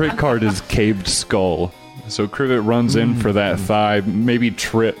 the crit card is Caved Skull. So Cribbit runs in for that thigh, maybe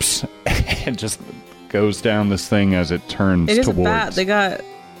trips, and just goes down this thing as it turns It is towards. a bat. They got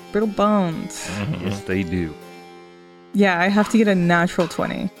brittle bones. Yes, they do. Yeah, I have to get a natural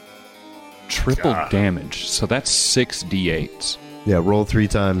 20. Triple damage. So that's 6 d8s. Yeah, roll 3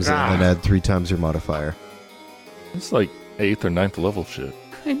 times and then add 3 times your modifier. It's like 8th or 9th level shit.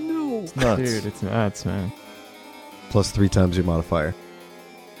 I know. It's nuts. Dude, it's nuts, man. Plus 3 times your modifier.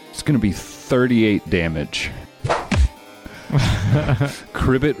 It's going to be 38 damage.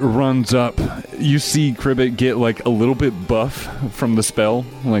 Cribbit runs up. You see Cribbit get like a little bit buff from the spell.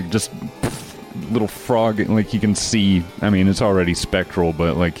 Like just little frog. Like you can see. I mean, it's already spectral,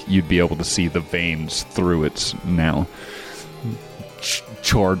 but like you'd be able to see the veins through its now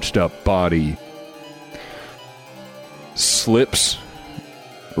charged up body. Slips.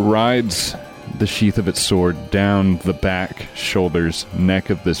 Rides the sheath of its sword down the back, shoulders, neck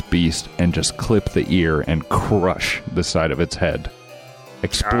of this beast and just clip the ear and crush the side of its head,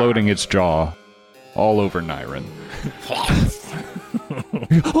 exploding its jaw all over Nyren.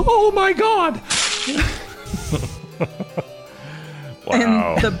 Oh my god! Wow.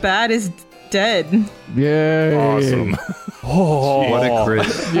 And the bat is dead. Yay. Awesome. What a crit.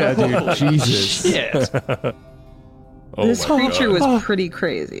 Yeah, dude. Jesus. Oh This my creature God. was pretty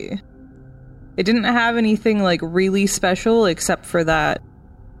crazy. It didn't have anything like really special except for that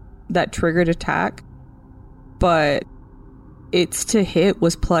triggered attack, but its to hit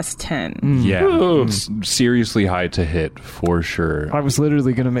was plus 10. Yeah, seriously high to hit for sure. I was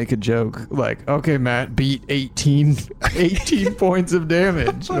literally going to make a joke like, okay, Matt, beat 18 points of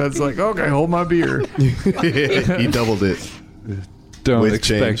damage. That's like, okay, hold my beer. He doubled it. Don't With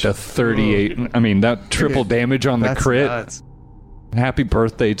expect change. a 38. I mean, that triple damage on the That's crit. nuts. Happy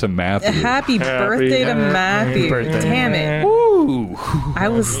birthday to Matthew. Happy birthday to Matthew. birthday. Damn it. Woo! I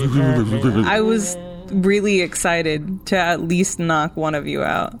was really excited to at least knock one of you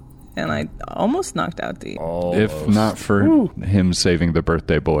out. And I almost knocked out the... If not for him saving the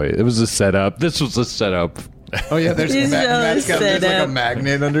birthday boy. It was a setup. This was a setup. Oh, yeah, there's, It's Matt's got, there's like a setup.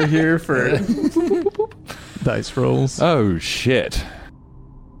 magnet under here for dice rolls. Oh, shit.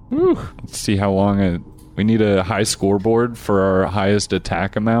 Woo. Let's see how long we need a high scoreboard for our highest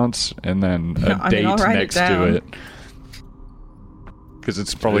attack amounts and then a date I'll write it next to down. it. Because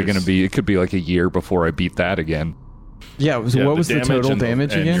it's probably going to be, it could be like a year before I beat that again. Yeah, what was the total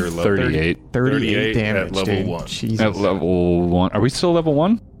damage and again? your level. 38. 38 damage, at level dude. 1. Jesus. At level 1. Are we still level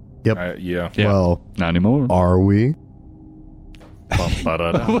 1? Yep. Yeah. Yeah. Well, Not anymore. are we?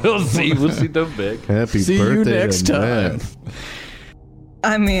 Ba-da-da. We'll see. We'll see them big. Happy See you birthday next to time. Matt.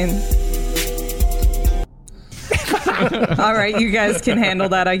 I mean... All right, you guys can handle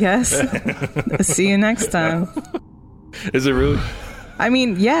that, I guess. See you next time. Is it really? I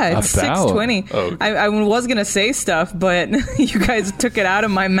mean, yeah, it's About. 6:20. Oh. I was gonna say stuff, but you guys took it out of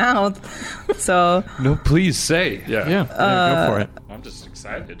my mouth. So, No, please say. Yeah. Go for it. I'm just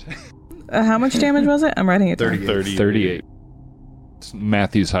excited. how much damage was it? I'm writing it down. 38. It's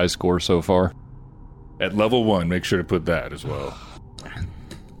Matthew's high score so far. At level 1, make sure to put that as well.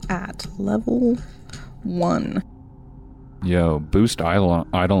 At level 1. Yo, boost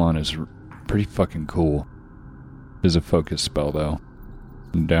Eidolon is pretty fucking cool. Is a focus spell though.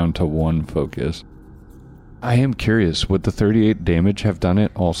 I'm down to 1 focus. I am curious, would the 38 damage have done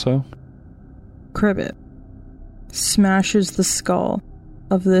it also? Cribbit smashes the skull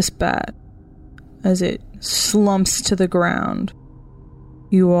of this bat as it slumps to the ground.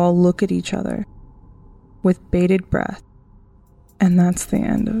 You all look at each other with bated breath. And that's the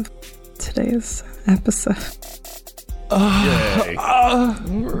end of today's episode. Yay.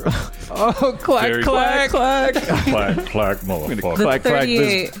 Oh, clack, Very clack, clack. Clack, clack, motherfucker. The Clack, clack,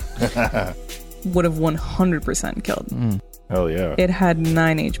 38 would have 100% killed. Hell yeah. It had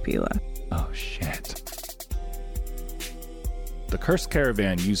 9 HP left. Oh shit. The Cursed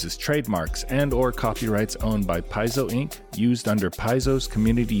Caravan uses trademarks and or copyrights owned by Paizo Inc. used under Paizo's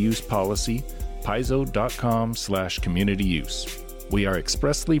community use policy, paizo.com/community use. We are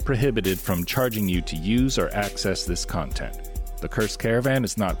expressly prohibited from charging you to use or access this content. The Cursed Caravan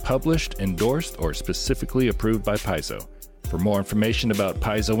is not published, endorsed, or specifically approved by Paizo. For more information about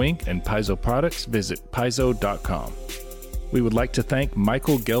Paizo Inc. and Paizo products, visit paizo.com. We would like to thank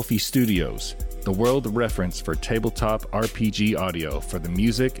Michael Gelfi Studios, the world reference for tabletop RPG audio, for the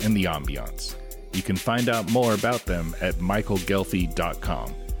music and the ambiance. You can find out more about them at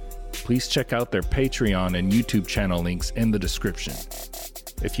michaelgelfi.com. Please check out their Patreon and YouTube channel links in the description.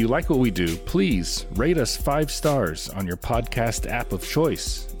 If you like what we do, please rate us 5 stars on your podcast app of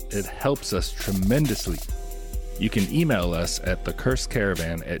choice. It helps us tremendously. You can email us at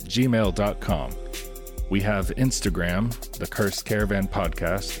thecursedcaravan@gmail.com. We have Instagram, The Cursed Caravan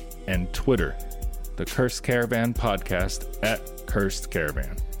Podcast, and Twitter, The Cursed Caravan Podcast @Cursed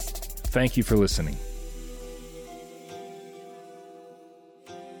Caravan. Thank you for listening.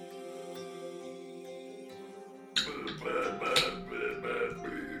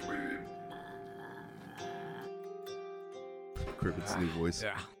 Cribbit's new voice.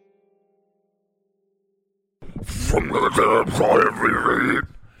 Yeah. From the top side of the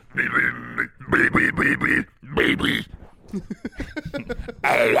baby.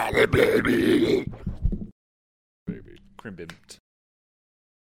 I like it, baby. Baby. Cribbit.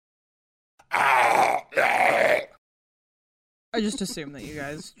 I just assumed that you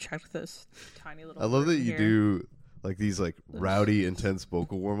guys checked this tiny little. I love that button you here. do like these like rowdy, intense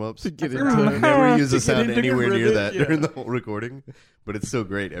vocal warm ups. get into it. Never use a To get sound into anywhere near Cribbit, that yeah. during the whole recording, but it's so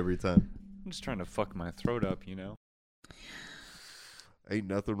great every time. I'm just trying to fuck my throat up, you know? Ain't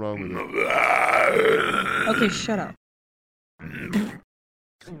nothing wrong with it. Okay, shut up.